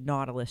in like a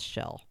nautilus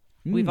shell.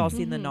 We've all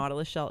seen the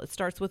nautilus shell. It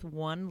starts with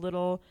one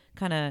little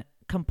kind of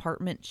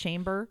compartment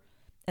chamber,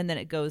 and then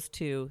it goes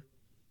to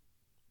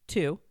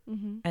 2,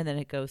 and then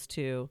it goes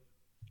to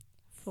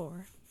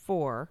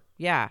 4.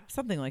 Yeah,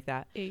 something like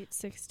that. 8,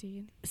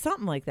 16.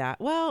 Something like that.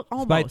 Well,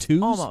 almost. By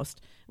twos?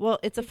 Almost. Well,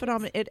 it's a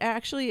phenomenon. It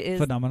actually is.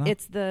 Phenomena?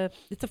 It's a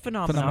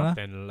phenomenon.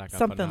 Then like a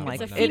Something like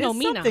phenomenon. It's a it is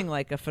phenomena. something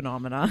like a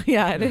phenomena.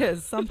 Yeah, it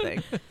is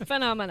something.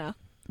 Phenomena.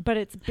 But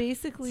it's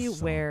basically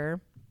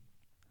where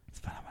It's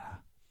phenomena.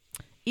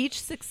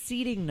 each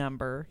succeeding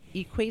number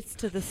equates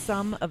to the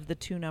sum of the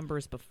two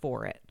numbers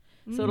before it.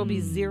 So it'll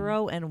be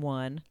 0 and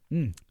 1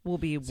 will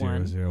be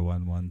 1. 0,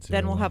 1, 1, 0,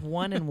 Then we'll 1. have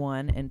 1 and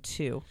 1 and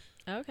 2.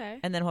 Okay.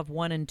 And then we'll have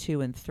 1 and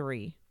 2 and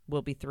 3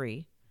 will be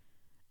 3.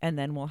 And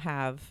then we'll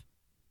have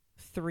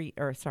 3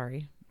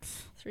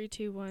 3,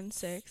 2, 1,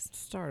 6.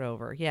 Start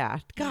over. Yeah.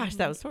 Gosh,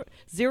 that was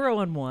 0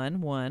 and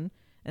 1, 1.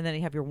 And then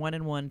you have your 1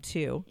 and 1,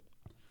 2.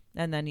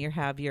 And then you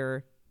have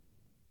your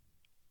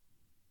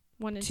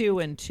 1 and 2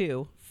 and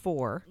 2,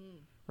 4.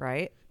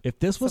 Right? If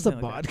this was a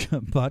Something like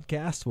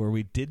podcast where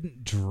we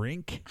didn't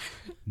drink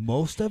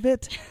most of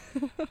it,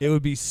 it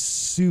would be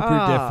super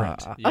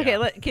different. Yeah.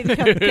 Okay, can you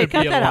cut It'd be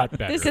a that lot out.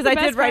 better. This is Because the I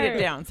best did write part. it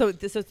down. So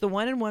it's the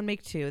 1 and 1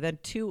 make 2, then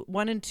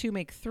 1 and 2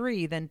 make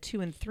 3, then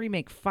 2 and 3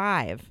 make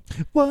 5.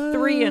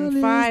 3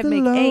 and 5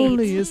 make 8.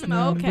 Okay.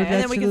 And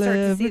then we can start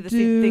to see the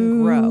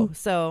thing grow.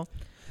 So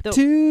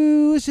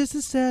 2 is just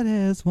as sad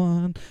as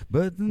 1,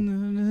 but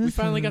we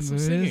finally got some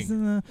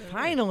singing.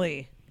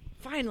 finally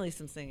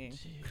some singing.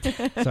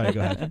 Sorry,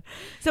 go ahead.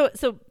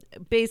 So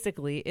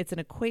basically, it's an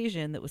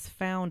equation that was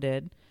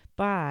founded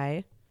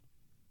by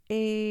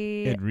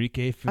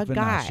Enrique a Fibonacci.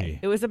 guy.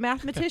 It was a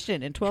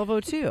mathematician in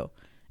 1202.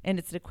 And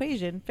it's an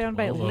equation found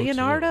by 1202.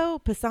 Leonardo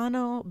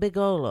Pisano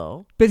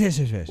Bigolo,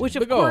 Which which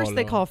of course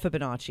they call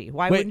Fibonacci.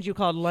 Why wouldn't you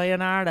call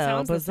Leonardo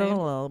Sounds the same.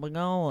 Pisano 'Cause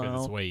Bigolo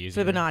it's way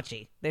easier.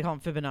 Fibonacci? They call him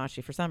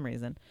Fibonacci for some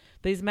reason.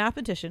 But he's a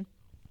mathematician,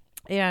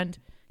 and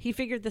he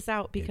figured this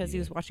out because he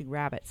was watching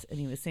rabbits, and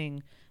he was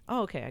saying,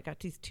 "Oh, okay, I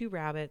got these 2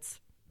 rabbits.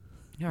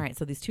 All right,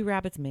 so these 2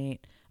 rabbits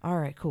mate. All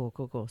right, cool.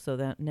 So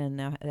then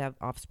now they have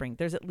offspring.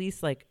 There's at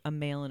least like a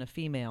male and a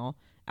female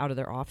out of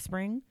their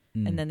offspring,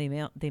 and then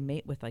they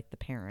mate with like the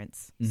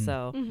parents.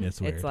 So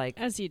It's weird. it's like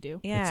As you do.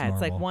 yeah, it's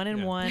like normal. 1 and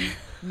Yeah. 1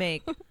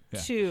 make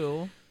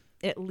 2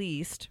 at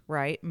least,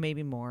 right?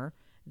 Maybe more.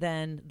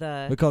 Then we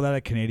the call that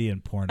a Canadian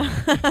porno.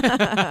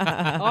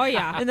 Oh,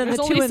 yeah. and then There's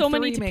the 2 only and so 3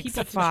 many makes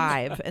people to choose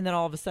 5, and then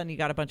all of a sudden you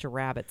got a bunch of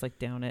rabbits like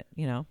down at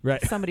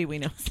Right. somebody we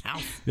know's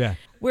house. Yeah.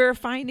 We're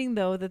finding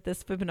though that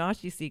this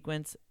Fibonacci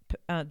sequence,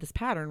 this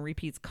pattern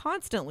repeats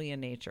constantly in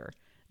nature.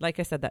 Like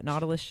I said, that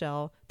nautilus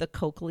shell, the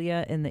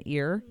cochlea in the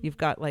ear, you've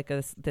got like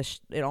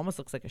it almost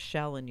looks like a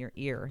shell in your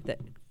ear that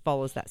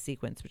follows that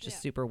sequence, which is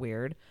super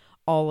weird.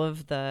 All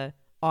of the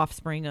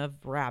offspring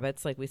of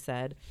rabbits, like we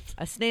said,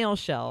 a snail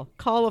shell,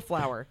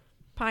 cauliflower,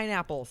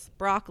 pineapples,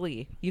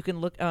 broccoli. You can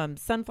look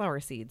sunflower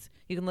seeds.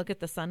 You can look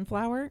at the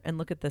sunflower and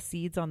look at the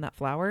seeds on that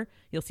flower.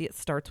 You'll see it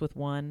starts with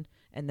 1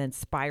 and then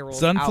spirals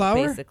Sunflower?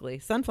 out basically.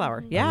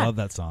 Sunflower. Yeah. I love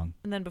that song.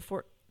 And then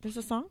before there's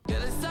a song.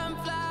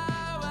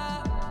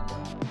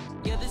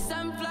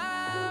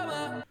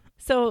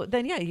 So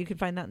then, yeah, you can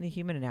find that in the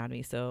human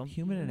anatomy. So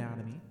human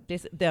anatomy,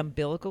 the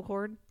umbilical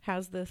cord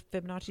has the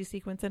Fibonacci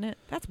sequence in it.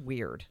 That's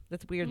weird.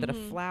 That's weird that a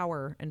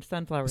flower and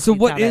sunflower. So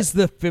seeds what have is it.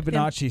 the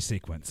Fibonacci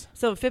sequence?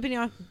 So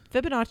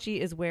Fibonacci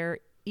is where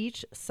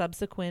each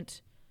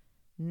subsequent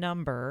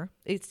number,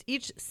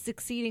 each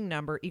succeeding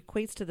number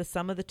equates to the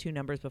sum of the 2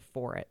 numbers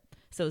before it.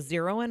 So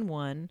 0 and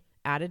 1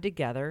 added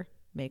together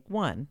make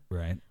 1.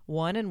 Right.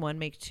 1 and 1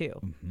 make 2.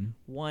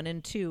 1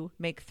 and 2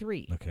 make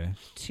 3. Okay.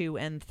 2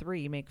 and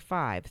 3 make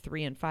 5.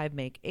 3 and 5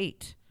 make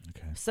 8.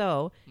 Okay.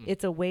 So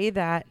it's a way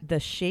that the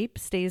shape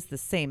stays the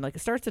same. Like it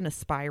starts in a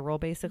spiral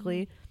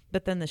basically,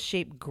 but then the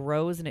shape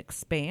grows and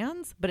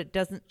expands, but it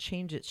doesn't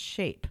change its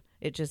shape.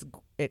 It just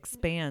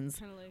expands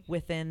Kinda like-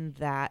 within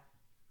that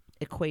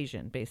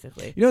equation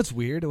basically. You know what's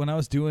weird? When I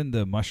was doing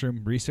the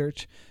mushroom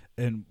research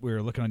and we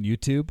were looking on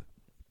YouTube,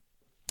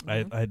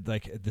 I had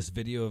like this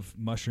video of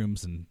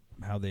mushrooms and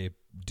how they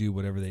do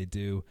whatever they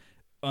do.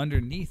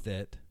 Underneath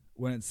it,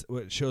 when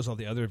it shows all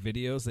the other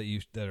videos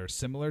that are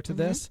similar to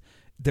this,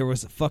 there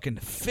was a fucking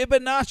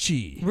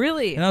Fibonacci.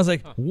 Really? And I was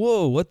like,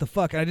 whoa, what the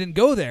fuck? And I didn't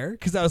go there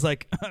because I was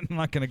like, I'm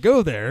not going to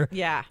go there.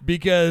 Yeah.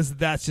 Because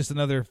that's just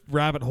another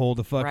rabbit hole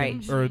to fucking,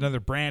 Right. or another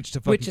branch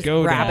to fucking Which is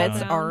go rabbits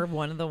down. are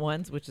one of the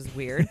ones, which is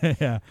weird.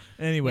 Yeah.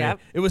 Anyway, Yep.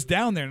 it was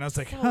down there and I was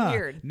like, So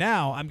weird.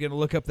 now I'm going to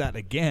look up that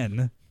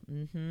again.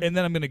 And then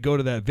I'm going to go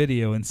to that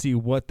video and see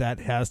what that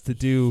has to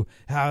do,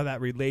 how that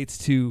relates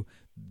to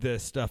the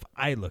stuff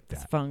I looked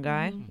It's at.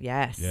 fungi.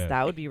 Yes, Yeah.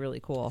 that would be really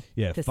cool.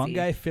 Yeah, to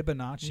fungi see.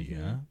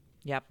 Fibonacci, huh?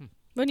 Yep.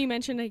 When you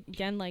mentioned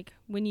again, like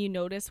when you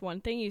notice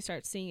one thing, you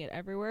start seeing it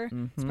everywhere. It's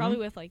Mhm. probably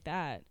with like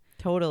that.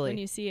 Totally. When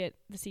you see it,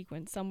 the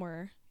sequence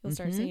somewhere, you'll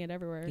start Mhm. seeing it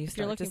everywhere. You if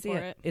you're start to looking see for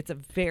it. it. It's a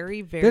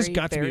very, very, There's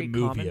got to be very a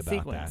movie common about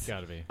sequence. It's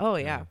got to be. Oh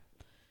yeah.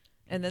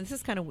 And then this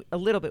is kind of a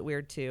little bit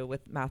weird too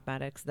with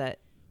mathematics that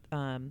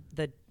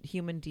the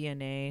human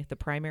DNA, the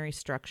primary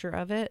structure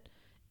of it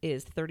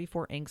is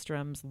 34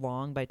 angstroms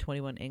long by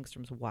 21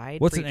 angstroms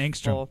wide. What's for an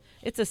each angstrom?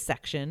 It's a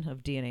section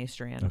of DNA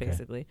strand, Okay.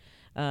 basically,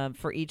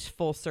 for each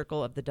full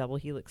circle of the double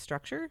helix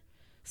structure.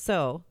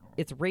 So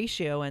its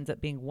ratio ends up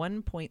being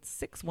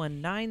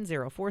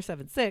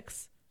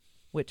 1.6190476,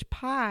 which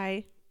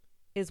pi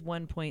is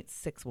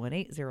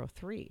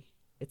 1.61803.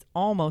 It's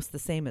almost the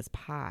same as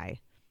pi,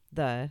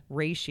 the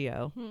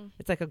ratio.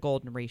 It's like a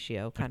golden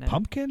ratio kind of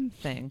Pumpkin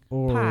thing.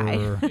 or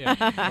Pie.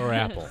 Yeah. Or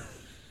apple.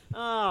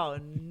 Oh,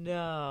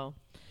 no.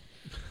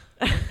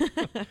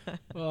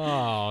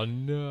 Oh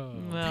no.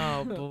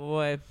 Oh,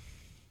 boy.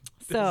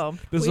 So,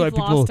 this is why We've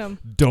people lost him.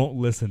 don't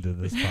listen to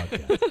this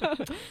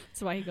podcast.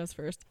 That's why he goes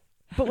first.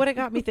 but what it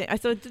got me thinking,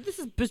 so this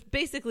is just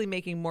basically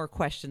making more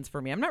questions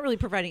for me. I'm not really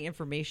providing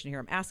information here.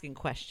 I'm asking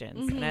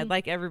questions. And I'd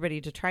like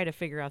everybody to try to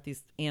figure out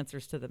these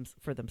answers to them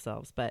for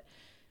themselves. But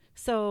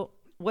so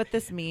what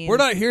this means. We're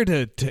not here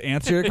to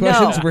answer your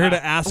questions. No. We're here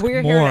to ask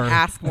We're more. here to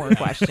ask more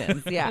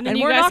questions. Yeah. And and then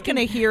you we're guys not can-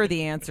 going to hear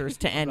the answers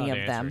to any Not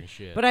of them. answering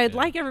shit, But I'd yeah.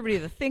 like everybody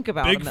to think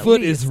about them at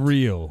Bigfoot is least.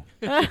 real.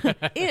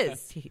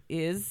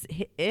 Is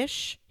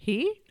ish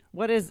he?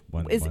 What is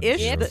One, is one, ish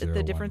zero, the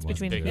zero, difference one,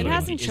 between Bigfoot. It feet?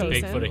 hasn't Is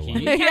chosen. Bigfoot a he? You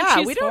can't Yeah,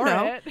 choose we don't for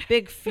know. it.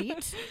 Big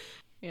feet.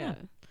 Yeah.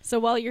 So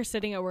while you're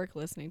sitting at work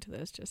listening to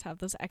this, just have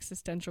those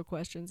existential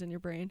questions in your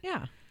brain.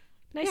 Yeah.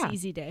 Nice, Yeah.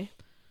 easy day.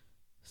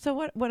 So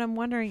what I'm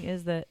wondering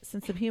is that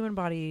since the human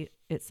body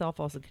itself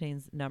also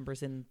contains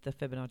numbers in the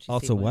Fibonacci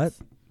Also what?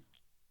 sequence,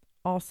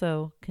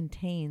 also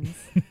contains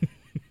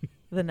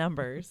the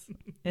numbers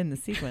in the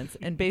sequence,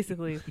 and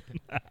basically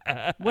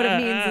what it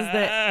means is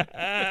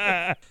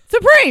that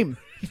supreme.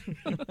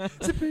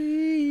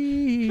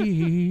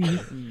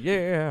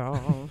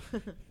 Yeah.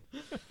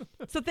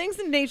 So things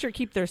in nature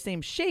keep their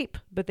same shape,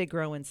 but they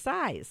grow in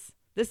size.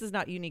 This is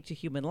not unique to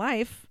human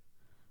life.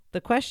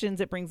 The questions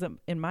it brings up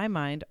in my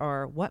mind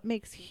are, what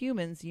makes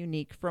humans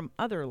unique from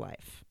other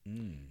life?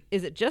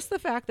 Is it just the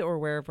fact that we're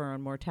aware of our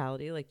own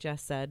mortality, like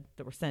Jess said,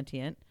 that we're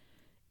sentient?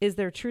 Is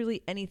there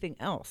truly anything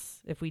else?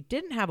 If we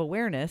didn't have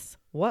awareness,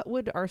 what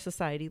would our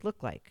society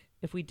look like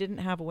if we didn't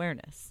have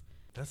awareness?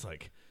 That's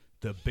like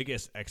the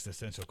biggest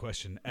existential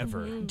question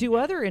ever. Do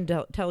other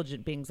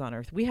intelligent beings on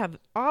Earth? We have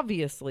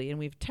obviously, and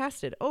we've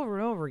tested over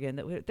and over again,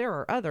 that there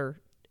are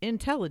other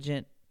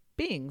intelligent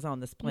beings on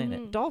this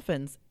planet.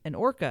 Dolphins and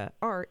orca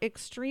are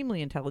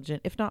extremely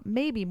intelligent, if not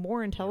maybe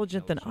more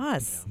intelligent than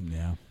us.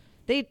 Yeah.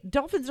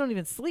 Dolphins don't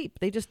even sleep.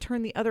 They just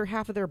turn the other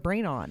half of their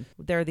brain on.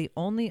 They're the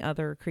only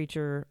other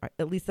creature,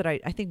 at least that I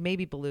think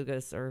maybe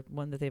belugas are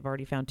one that they've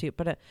already found too.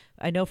 But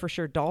I know for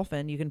sure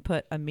dolphin, you can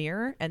put a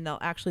mirror and they'll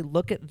actually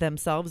look at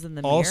themselves in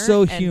the mirror.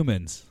 Also and,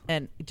 humans.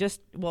 And just,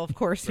 well, of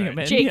course, Right.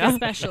 humans. Jake Yeah.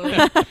 especially.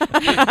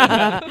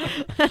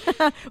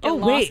 Oh,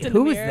 lost wait, in the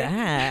who is mirror.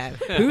 that?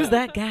 Who's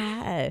that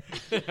guy?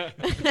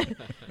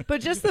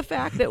 But just the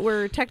fact that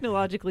we're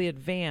technologically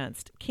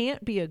advanced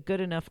can't be a good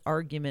enough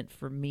argument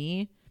for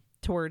me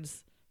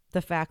towards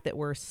the fact that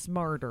we're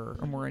smarter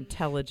or more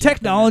intelligent.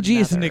 Technology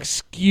than is an another.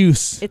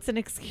 excuse. It's an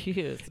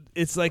excuse.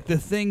 It's like the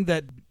thing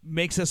that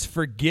makes us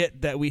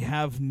forget that we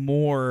have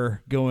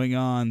more going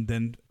on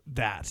than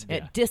that.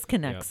 It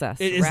disconnects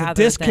us. It is a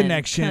rather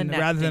disconnection than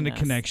rather than a connecting us.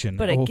 connection.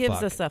 But Oh, it gives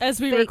fuck. us a As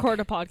we fake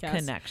record a podcast.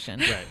 connection.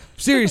 Right.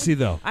 Seriously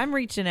though. I'm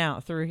reaching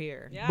out through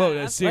here. Yeah.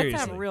 But, seriously.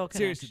 Let's have a real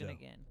Seriously, connection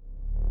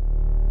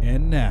though. again.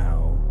 And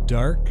now,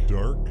 dark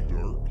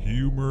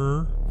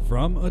humor.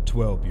 from a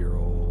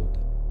 12-year-old.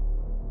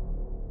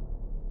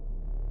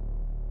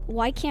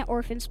 Why can't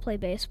orphans play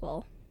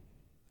baseball?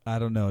 I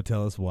don't know.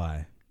 Tell us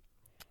why.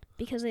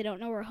 Because they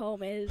don't know where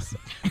home is.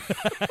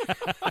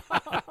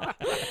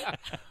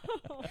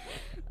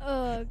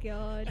 Oh,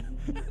 God.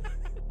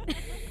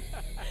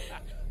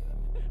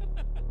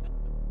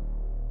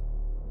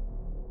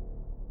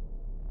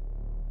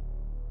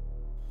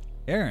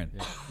 Aaron,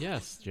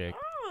 Yes, Jake.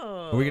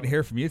 are we going to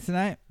hear from you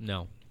tonight?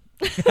 No.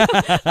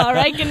 All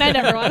right. Good night,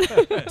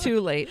 everyone. Too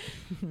late.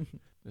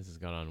 This has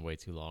gone on way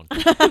too long.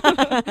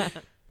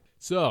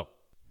 So,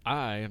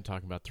 I am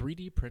talking about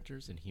 3D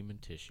printers and human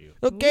tissue.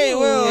 Okay, Ooh,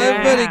 well, yeah.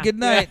 everybody, good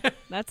night.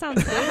 That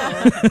sounds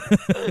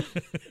cool.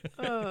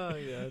 Oh,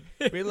 yeah.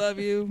 We love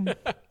you.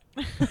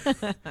 We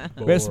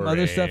have some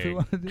other stuff we Boring.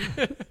 want to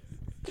do.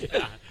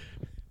 Yeah.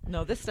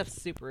 No, this stuff's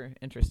super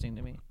interesting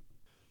to me.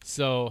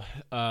 So,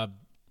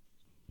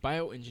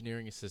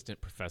 bioengineering assistant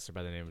professor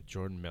by the name of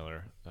Jordan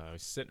Miller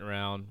was sitting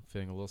around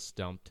feeling a little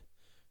stumped.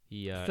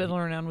 He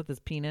Fiddling around with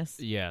his penis.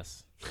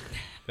 yes,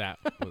 that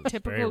was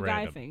Typical very guy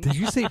random. thing. Did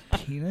you say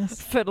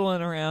penis?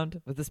 Fiddling around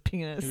with his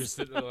penis. He was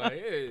sitting there like,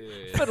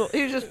 hey,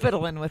 He was just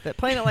fiddling with it,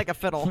 playing it like a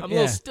fiddle. I'm a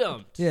little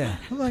stumped. Yeah.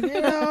 I'm like,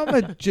 I'm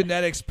a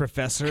genetics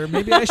professor.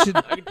 Maybe I should.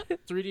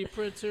 3D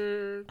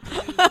printer.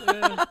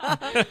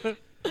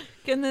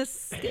 Can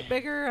this get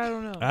bigger? I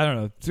don't know. I don't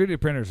know. 3D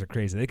printers are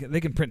crazy. They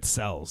can print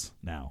cells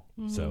now.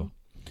 So,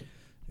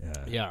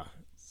 Yeah.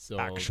 So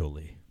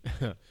actually,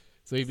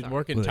 So he'd been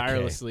working With a K.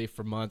 tirelessly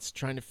for months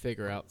trying to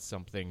figure out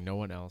something no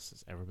one else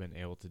has ever been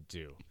able to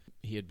do.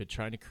 He had been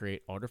trying to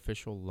create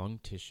artificial lung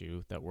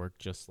tissue that worked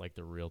just like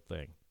the real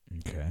thing.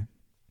 okay.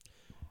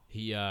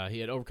 He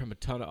had overcome a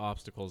ton of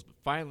obstacles, but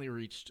finally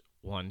reached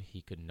one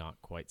he could not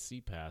quite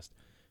see past.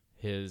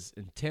 His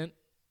intent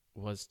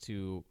was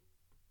to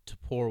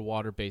pour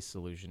water-based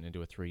solution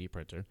into a 3D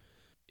printer.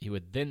 He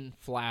would then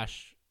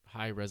flash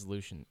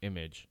high-resolution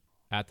image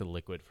at the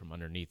liquid from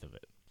underneath of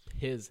it.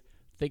 His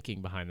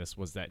thinking behind this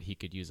was that he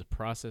could use a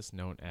process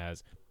known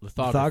as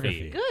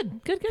lithography.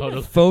 Good.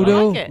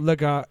 Photo I like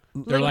it.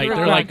 They're like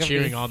Lithography.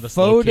 cheering on the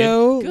slow kid.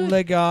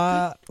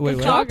 Wait,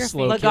 what? Talk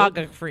slow kid.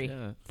 Lithography.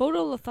 Yeah.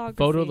 Photolithography.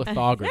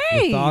 Photolithography.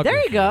 Hey, there Lithography.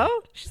 you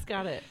go. She's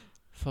got it.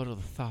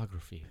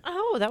 Photolithography.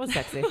 Oh, that was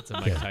sexy. It's a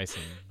Mike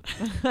Tyson.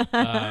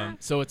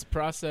 So it's a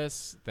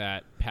process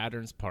that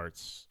patterns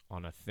parts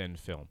on a thin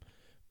film.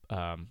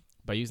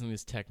 By using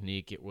this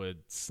technique, it would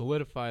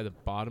solidify the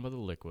bottom of the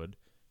liquid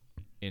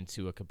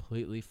into a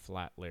completely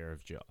flat layer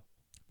of gel.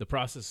 The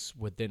process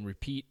would then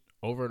repeat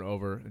over and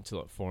over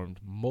until it formed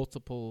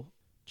multiple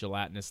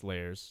gelatinous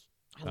layers.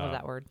 I love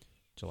that word.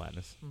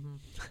 Gelatinous. Mm-hmm.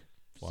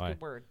 It's Why? a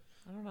good word.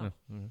 I don't know.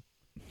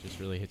 Just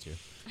really hits you.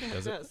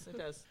 Does it? It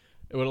does.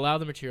 It would allow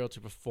the material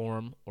to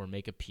perform or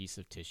make a piece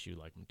of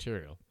tissue-like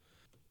material.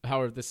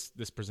 However, this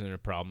presented a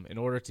problem. In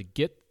order to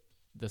get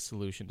the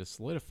solution to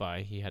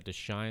solidify, he had to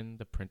shine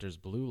the printer's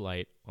blue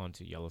light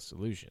onto yellow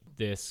solution.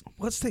 This,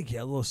 What's the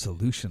yellow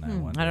solution? I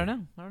wonder. I don't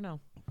know.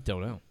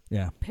 don't know.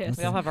 Yeah. Piss.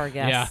 We all have our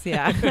guess.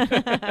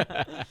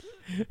 Yeah.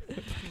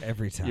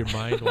 Every time. Your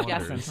mind Guessing.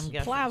 wanders. I'm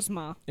guessing.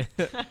 Plasma.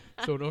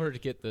 So in order to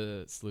get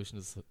the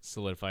solution to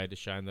solidify, I had to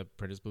shine the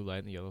printer's blue light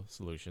in the yellow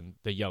solution.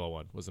 The yellow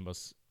one was the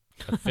most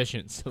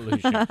efficient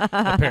solution,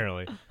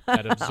 apparently,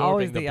 at absorbing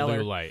Always the the yellow.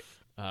 blue light.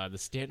 The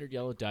standard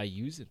yellow dye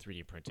used in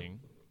 3D printing,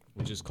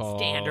 which is called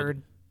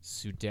Standard.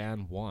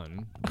 Sudan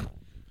 1,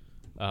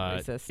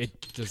 Racist.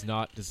 it does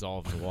not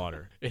dissolve in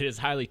water. It is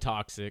highly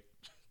toxic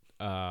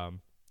and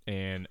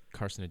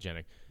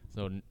carcinogenic.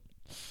 So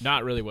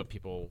not really what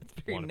people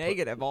Very want to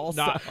negative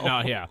also.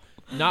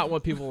 not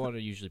what people want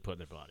to usually put in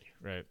their body,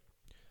 right?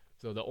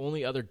 So the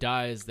only other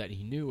dyes that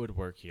he knew would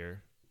work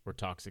here were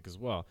toxic as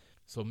well.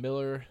 So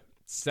Miller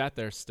sat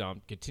there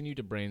stumped, continued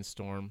to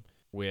brainstorm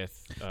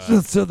with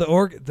So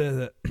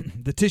the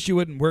the tissue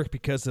wouldn't work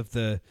because of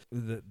the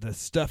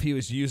stuff he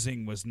was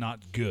using was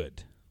not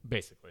good.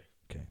 basically.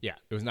 Okay. Yeah,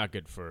 it was not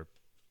good for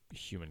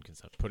human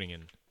consumption, putting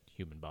in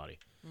human body.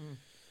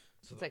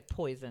 So it's like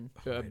poison.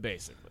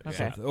 Basically.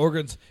 Okay. Yeah. The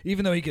organs,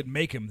 even though he could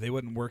make them, they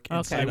wouldn't work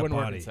inside They the wouldn't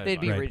work body. inside They'd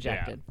the be body.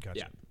 rejected.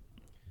 Gotcha.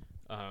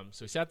 Yeah.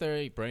 So he sat there,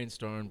 he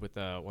brainstormed with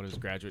one of his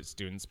graduate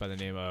students by the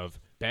name of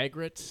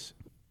Bagrat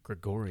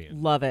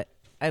Gregorian. Love it.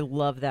 I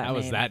love that That name.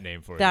 was that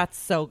name for you. That's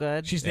so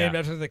good. She's Yeah. named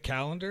after the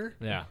calendar.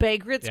 Yeah.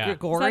 Bagrat's Yeah.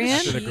 Gregorian.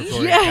 After the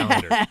Gregorian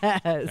Yes.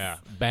 calendar. Yeah.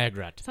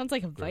 Bagrat. Sounds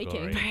like a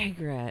Viking. Gregorian.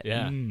 Bagrat.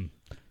 Yeah.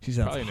 She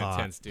sounds Probably an hot.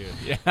 intense dude.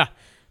 Yeah.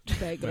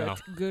 Bagrat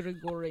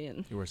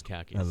Gregorian. He wears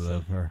khakis. I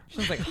love her.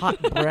 Sounds like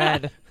hot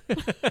bread.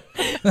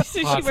 So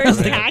she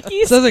wears bread.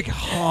 khakis? Sounds like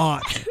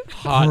hot,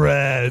 Hot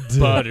bread.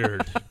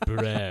 buttered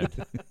bread.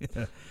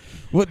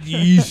 What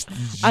yeast? did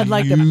I'd you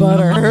like to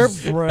butter her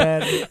use?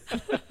 bread.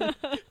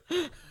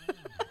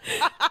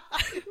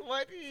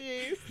 What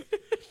yeast?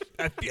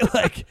 I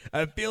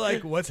feel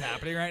like what's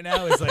happening right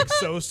now is like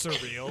so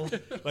surreal.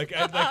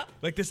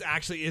 Like this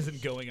actually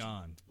isn't going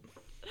on.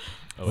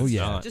 Oh, it's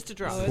yeah. not. Just a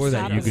drop. Oh, For it's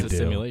that not you It's could a do.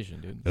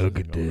 simulation, dude. Oh,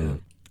 good deal.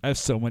 I have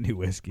so many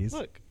whiskeys.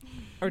 Look.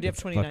 Or do you have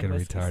It's 29 fucking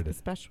whiskeys? retarded.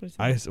 Especially.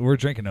 We're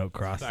drinking Oak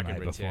Cross Fucking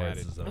tonight before retarded.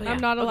 this is over. Oh, yeah.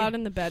 I'm not Okay. allowed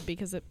in the bed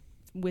because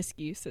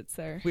whiskey sits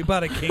there. We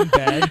bought a king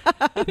bed.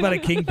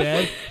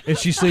 And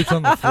she sleeps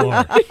on the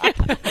floor.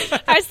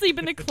 I sleep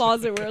in a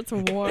closet where it's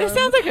warm. It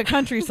sounds like a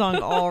country song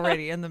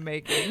already in the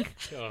making.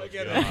 Oh,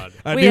 God.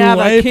 A We new have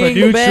wife, a king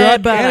new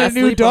bed, truck, but I and a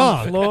new sleep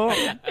on the dog.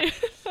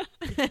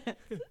 floor.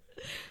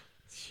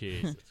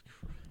 Jesus.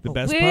 The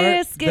best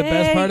Whiskey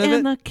part of in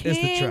it the is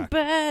the king truck.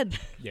 bed.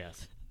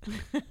 Yes.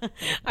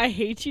 I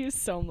hate you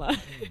so much.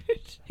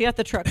 He got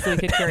the truck so he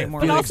could carry more.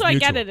 But Felix also, I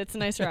get neutral. it. It's a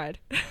nice ride.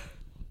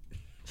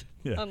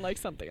 Yeah. Unlike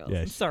something else.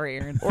 Yeah. I'm sorry,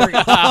 Aaron.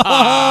 Oregon.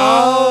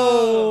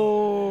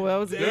 Oh, that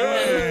was a good one.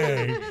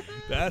 Dang.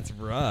 That's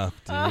rough,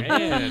 dude.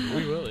 Man,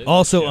 we will. end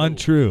Also the show.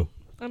 untrue.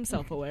 I'm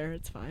self-aware.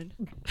 It's fine.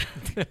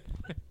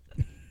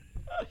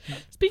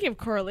 Speaking of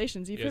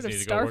correlations, you've You guys heard of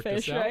need to go work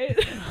this starfish, out? right?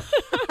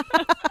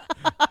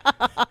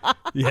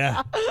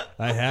 Yeah,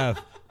 I have.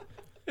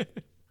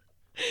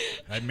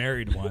 I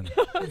married one.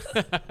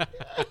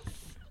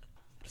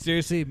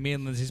 Seriously, me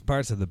and Lindsay's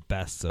parts are the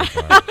best so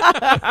far.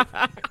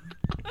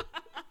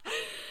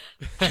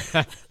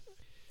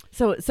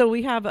 So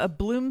we have a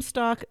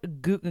Bloomstock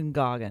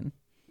Guggengagen,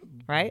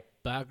 right?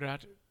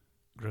 Bagrat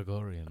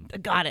Gregorian.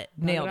 Got it.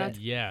 Nailed it.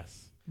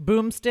 Yes.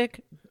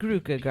 Boomstick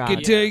Guggengagen.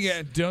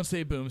 Continue, don't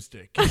say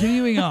boomstick.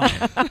 Continuing on.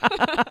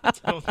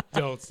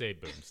 Don't say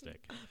boomstick.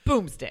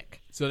 Boomstick.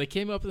 So they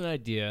came up with an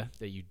idea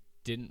that you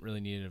didn't really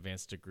need an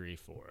advanced degree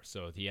for.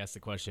 So he asked the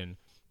question,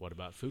 what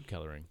about food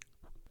coloring?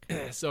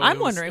 So I'm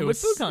wondering, would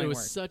food coloring It was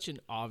work? such an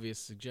obvious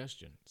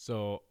suggestion.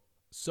 So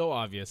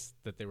obvious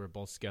that they were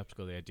both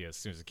skeptical of the idea as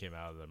soon as it came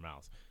out of their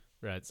mouths.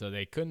 Right? So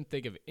they couldn't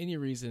think of any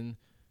reason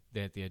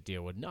that the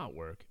idea would not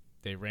work.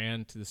 They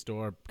ran to the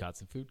store, got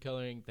some food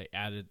coloring. They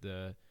added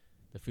the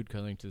food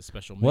coloring to the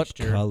special What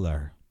mixture.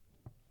 color?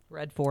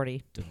 Red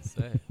 40. Didn't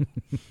say.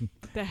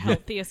 The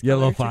healthiest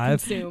Yellow color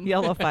 5? to consume.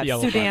 Yellow 5.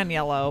 Yellow Sudan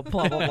yellow.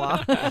 Blah,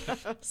 blah,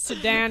 blah.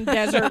 Sudan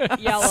desert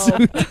yellow.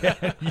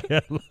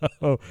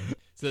 Yellow.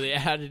 So they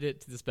added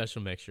it to the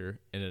special mixture,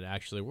 and it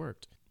actually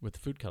worked with the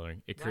food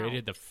coloring. It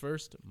created the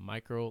first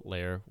micro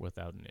layer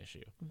without an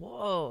issue.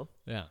 Whoa.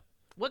 Yeah.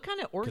 What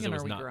kind of organ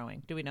was are we not-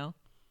 growing? Do we know?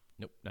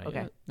 Nope. Not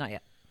Okay. yet. Not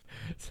yet.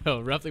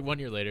 So roughly 1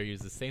 year later,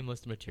 used the same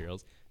list of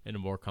materials in a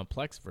more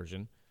complex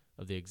version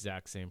of the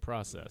exact same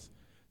process.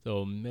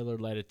 So Miller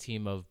led a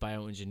team of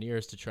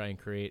bioengineers to try and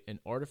create an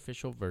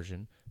artificial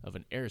version of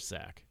an air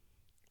sac.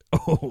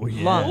 Oh,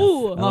 yeah. Lungs.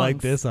 Ooh. I like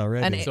Lungs. this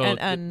already. And So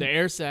and the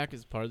air sac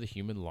is part of the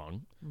human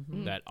lung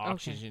Mhm. that okay.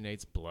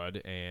 oxygenates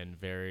blood and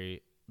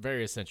very,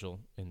 very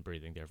essential in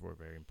breathing, therefore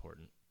very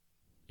important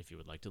if you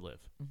would like to live.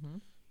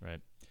 Mhm.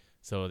 Right.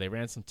 So they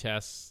ran some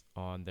tests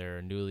on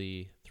their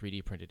newly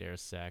 3D printed air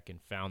sac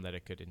and found that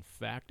it could in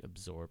fact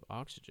absorb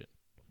oxygen.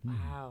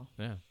 Wow.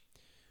 Yeah.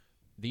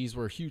 These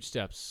were huge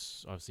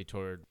steps, obviously,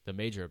 toward the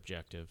major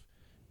objective,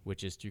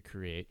 which is to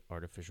create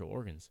artificial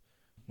organs.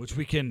 Which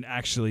we can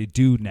actually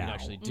do You now. can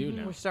actually do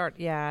now. We start.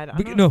 Yeah. I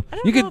We don't, can- no, I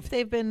don't you know can- if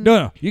they've been.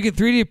 No. You can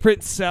 3D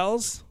print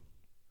cells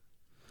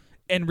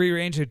and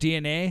rearrange their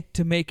DNA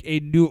to make a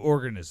new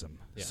organism.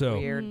 Yeah. So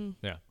Weird.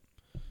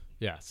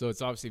 Yeah, so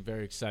it's obviously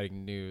very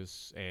exciting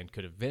news and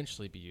could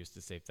eventually be used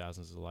to save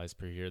thousands of lives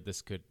per year.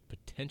 This could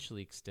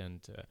potentially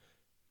extend to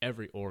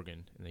every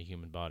organ in the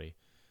human body.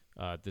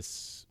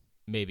 This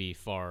may be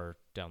far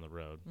down the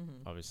road,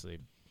 obviously.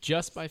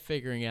 Just by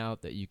figuring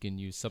out that you can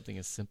use something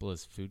as simple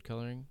as food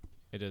coloring,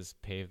 it has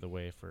paved the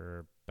way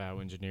for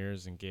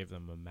bioengineers and gave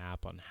them a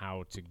map on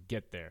how to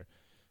get there,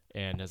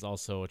 and has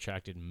also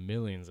attracted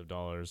millions of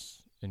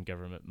dollars in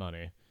government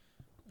money,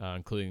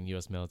 including the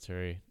U.S.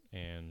 military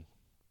and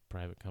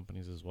private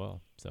companies as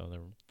well. So they're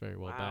very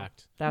well Wow.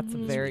 backed. That's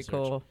Mhm. very Research.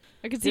 cool.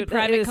 I could see Dude, that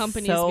private is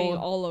companies so being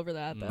all over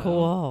that. Though.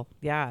 Cool.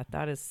 Yeah,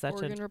 that is such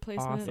Organ an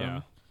replacement. awesome.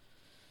 Yeah.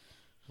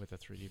 With a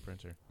 3D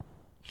printer.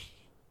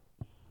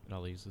 And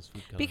all they use is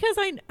food coloring. Because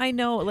I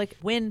know, like,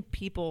 when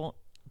people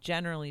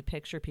generally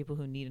picture people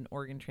who need an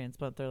organ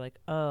transplant, they're like,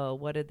 oh,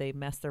 what did they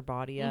mess their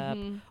body up?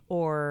 Mhm.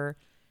 Or,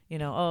 you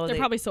know, oh, They're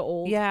probably so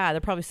old. Yeah, they're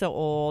probably so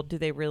old. Do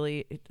they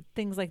really?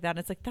 Things like that. And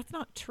it's like, that's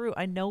not true.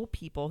 I know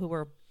people who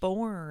were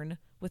born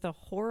with a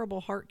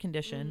horrible heart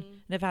condition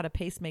and have had a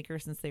pacemaker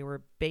since they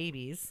were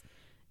babies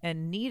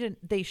and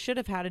they should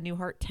have had a new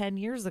heart 10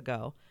 years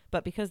ago.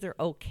 But because they're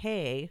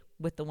okay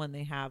with the one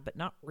they have, but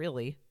not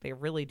really, they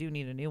really do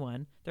need a new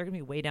one, they're going to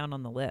be way down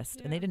on the list.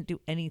 And they didn't do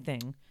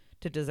anything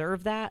to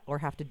deserve that or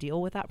have to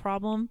deal with that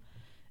problem.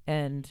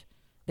 And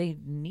they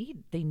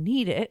need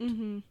it.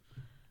 Mm-hmm.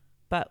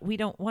 But we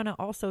don't want to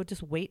also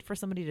just wait for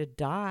somebody to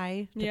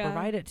die to Yeah.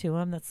 provide it to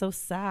them. That's so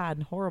sad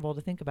and horrible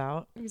to think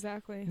about.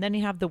 Exactly. And then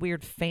you have the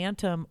weird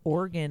phantom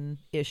organ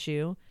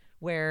issue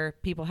where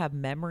people have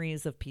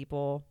memories of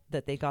people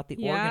that they got the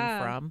Yeah.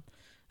 organ from.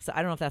 So I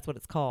don't know if that's what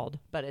it's called,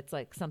 but it's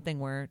like something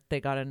where they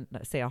got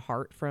a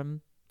heart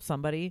from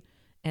somebody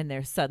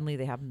and suddenly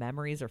they have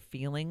memories or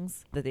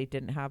feelings that they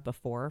didn't have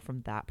before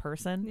from that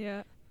person.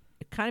 Yeah.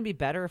 It'd kind of be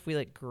better if we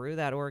like grew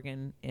that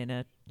organ in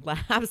a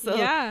lab so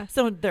Yeah.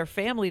 so their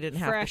family didn't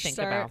have Fresh to think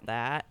start. about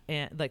that,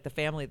 and like the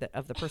family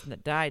of the person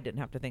that died didn't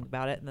have to think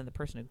about it, and then the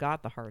person who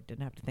got the heart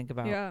didn't have to think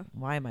about Yeah.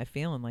 why am I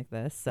feeling like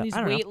this. So These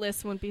I don't know. wait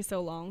lists wouldn't be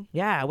so long.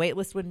 Yeah, wait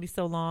list wouldn't be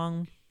so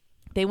long.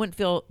 They wouldn't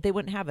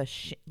have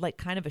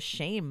kind of a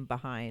shame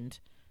behind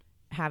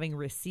having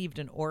received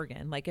an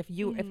organ. Like if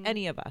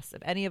any of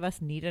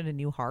us needed a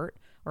new heart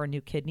or a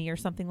new kidney or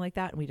something like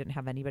that, and we didn't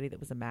have anybody that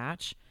was a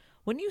match,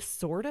 wouldn't you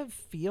sort of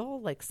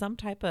feel like some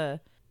type of,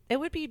 it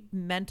would be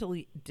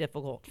mentally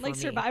difficult for Like me.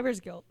 survivor's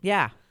guilt.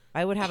 Yeah,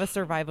 I would have a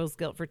survivor's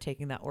guilt for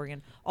taking that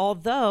organ.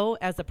 Although,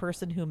 as a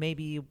person who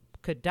maybe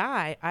could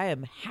die, I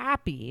am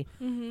happy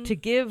to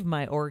give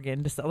my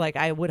organ to. Like,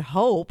 I would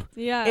hope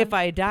Yeah. if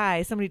I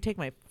die, somebody take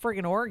my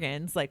friggin'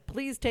 organs. Like,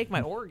 please take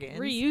my organs.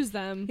 Reuse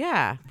them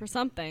Yeah, for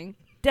something.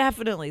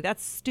 definitely.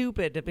 That's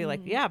stupid to be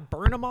like, yeah,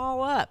 burn them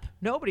all up.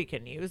 Nobody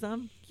can use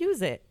them.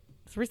 Use it.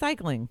 It's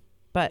recycling.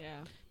 But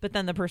Yeah. but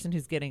then the person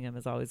who's getting them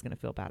is always going to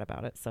feel bad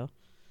about it. So,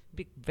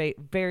 be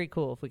very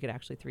cool if we could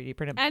actually 3D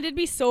print them. And it'd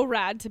be so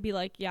rad to be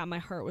like, yeah, my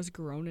heart was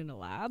grown in a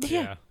lab.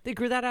 Yeah. They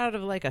grew that out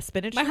of like a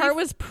spinach My leaf? heart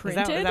was Is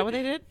printed. that what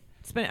they did?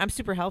 I'm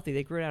super healthy.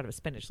 They grew it out of a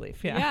spinach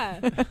leaf. Yeah.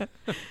 Yeah.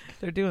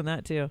 They're doing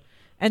that too.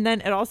 And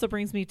then it also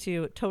brings me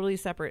to a totally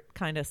separate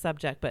kind of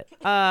subject, but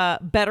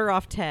Better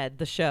Off Ted,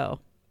 the show.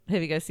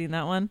 Have you guys seen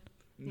that one?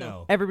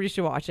 No. Everybody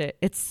should watch it.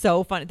 It's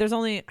so fun. There's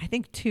only, I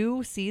think,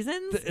 2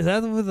 seasons. Is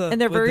that with the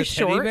And they're with very the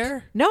teddy short.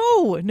 bear?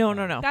 No.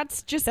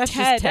 That's just That's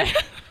Ted. just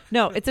Ted.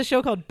 No, it's a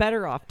show called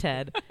Better Off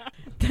Ted.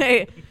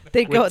 They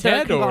go. With They're a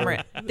Ted or-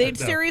 conglomerate. They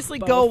seriously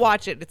go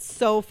watch it. It's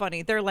so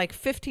funny. They're like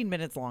 15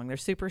 minutes long. They're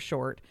super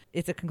short.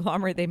 It's a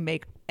conglomerate. They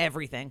make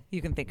everything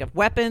you can think of: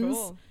 weapons,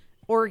 Cool.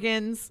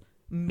 organs,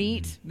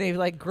 meat. They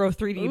like grow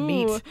 3D Ooh.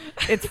 meat.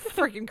 It's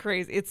freaking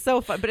crazy. It's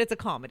so fun, but it's a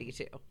comedy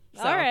too.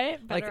 So, All right,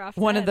 like Better Off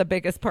one of Ted. the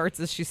biggest parts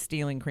is she's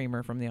stealing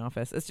creamer from The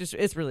Office.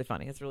 It's really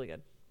funny. It's really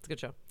good. It's a good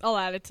show. I'll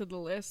add it to the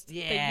list. that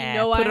Yeah, you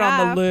know put I it on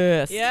have. the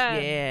list.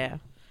 Yeah.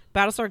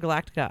 Battlestar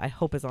Galactica, I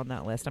hope, is on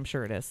that list. I'm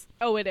sure it is.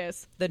 Oh, it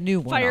is. The new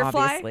one,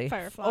 Firefly? obviously.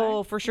 Firefly.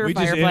 Oh, for sure, We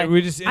just Firefly.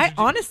 introduced-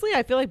 Honestly,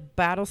 I feel like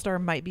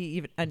Battlestar might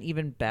be an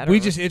even better. We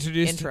just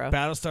introduced intro.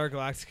 Battlestar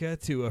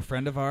Galactica to a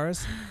friend of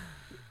ours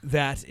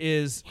that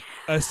is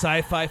a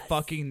sci-fi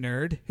fucking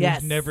nerd who's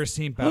Yes. never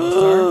seen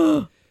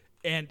Battlestar,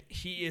 and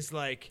he is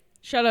like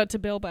Shout out to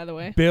Bill, by the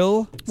way.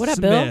 Bill What up,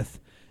 Bill? Smith,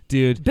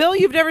 dude. Bill,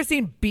 you've never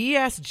seen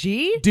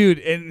BSG? Dude,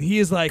 and he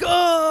is like,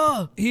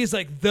 he is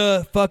like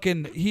the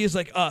fucking, he is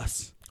like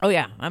us. Oh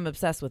yeah, I'm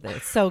obsessed with it.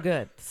 It's so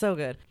good, so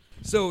good.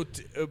 So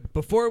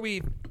before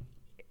we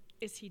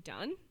Is he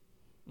done?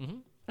 Mm-hmm.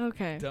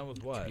 Okay. done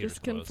with what? Ears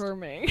Just closed.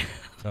 confirming.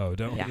 Oh,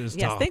 don't Yeah. just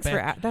Yes. stop Thanks it.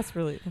 for that's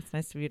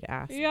nice of you to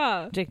ask.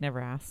 Yeah. Jake never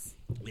asks.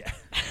 Yeah,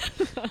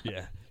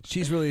 yeah.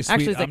 She's really sweet.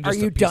 Actually, it's like, I'm just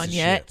are you a piece done of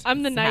yet? shit.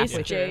 I'm the It's nice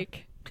halfway through.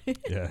 Jake.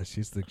 Yeah,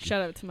 she's the.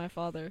 Shout out to my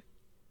father.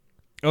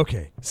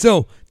 Okay,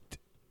 so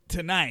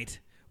tonight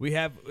we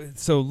have.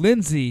 So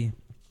Lindsay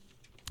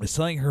is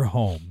selling her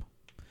home.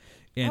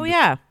 And Oh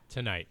yeah,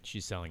 Tonight,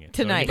 she's selling it.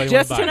 So tonight, anybody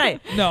just wanna buy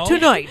tnight, it? No.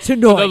 tonight, The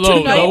low,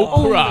 tonight low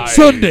only. price.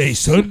 Sunday.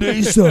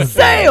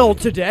 Sale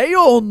today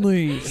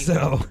only.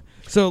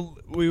 So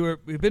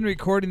we've been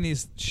recording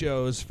these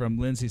shows from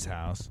Lindsay's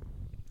house,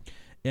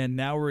 and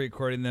now we're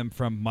recording them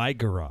from my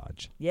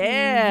garage.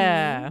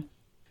 Yeah.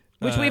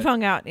 Which Uh, we've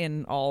hung out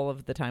in all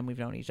of the time we've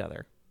known each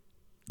other.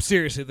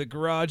 Seriously, the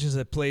garage is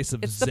a place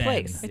of It's zen, the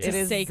place. It's It a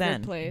is sacred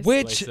zen. place.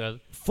 which Place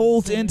of-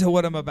 folds into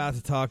what I'm about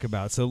to talk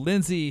about. So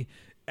Lindsay,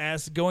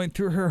 as going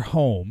through her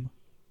home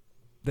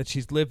that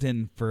she's lived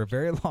in for a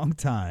very long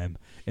time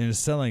and is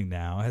selling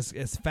now, has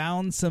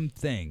found some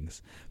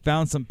things,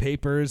 found some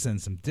papers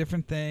and some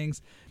different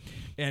things.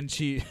 And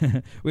she,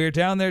 we were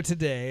down there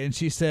today, and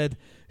she said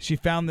she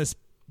found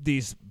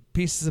these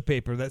pieces of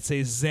paper that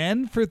say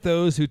 "Zen for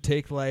those who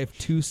take life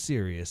too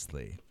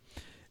seriously."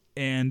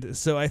 And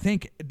so I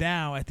think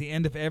now at the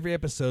end of every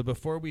episode,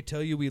 before we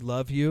tell you we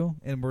love you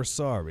and we're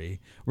sorry,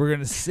 we're going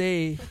to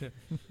say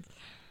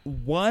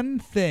one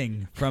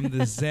thing from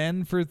the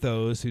Zen for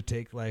those who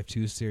take life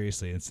too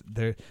seriously.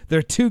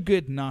 They're too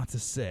good not to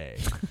say.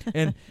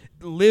 And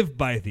live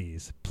by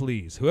these,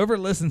 please. Whoever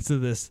listens to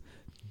this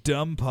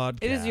dumb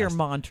podcast, It is your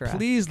mantra.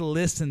 please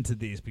listen to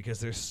these because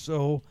they're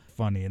so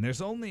funny. And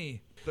there's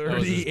only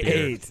was his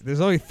 38.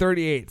 There's only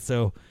 38.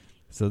 So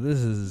this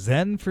is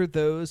Zen for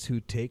those who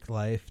take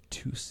life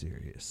too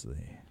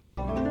seriously.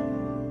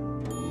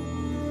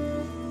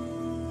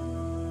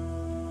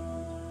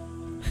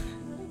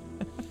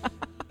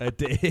 A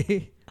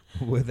day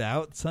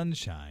without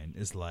sunshine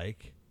is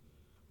like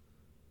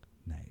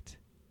night.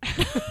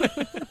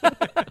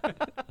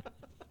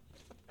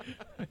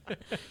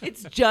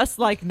 It's just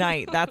like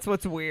night. That's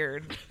what's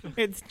weird.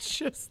 It's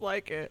just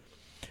like it.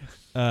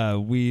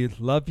 We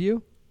love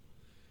you.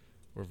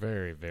 We're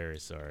very, very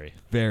sorry.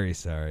 Very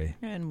sorry.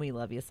 And we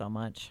love you so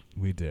much.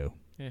 We do.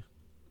 Yeah.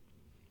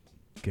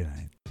 Good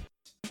night.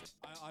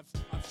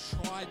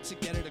 I've tried to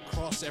get it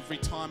across every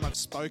time I've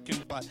spoken,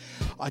 but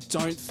I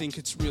don't think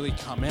it's really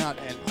come out,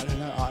 and I don't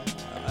know.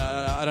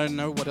 I don't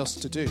know what else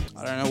to do.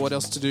 I don't know what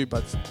else to do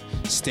but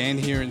stand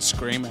here and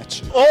scream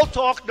at you. All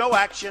talk, no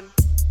action.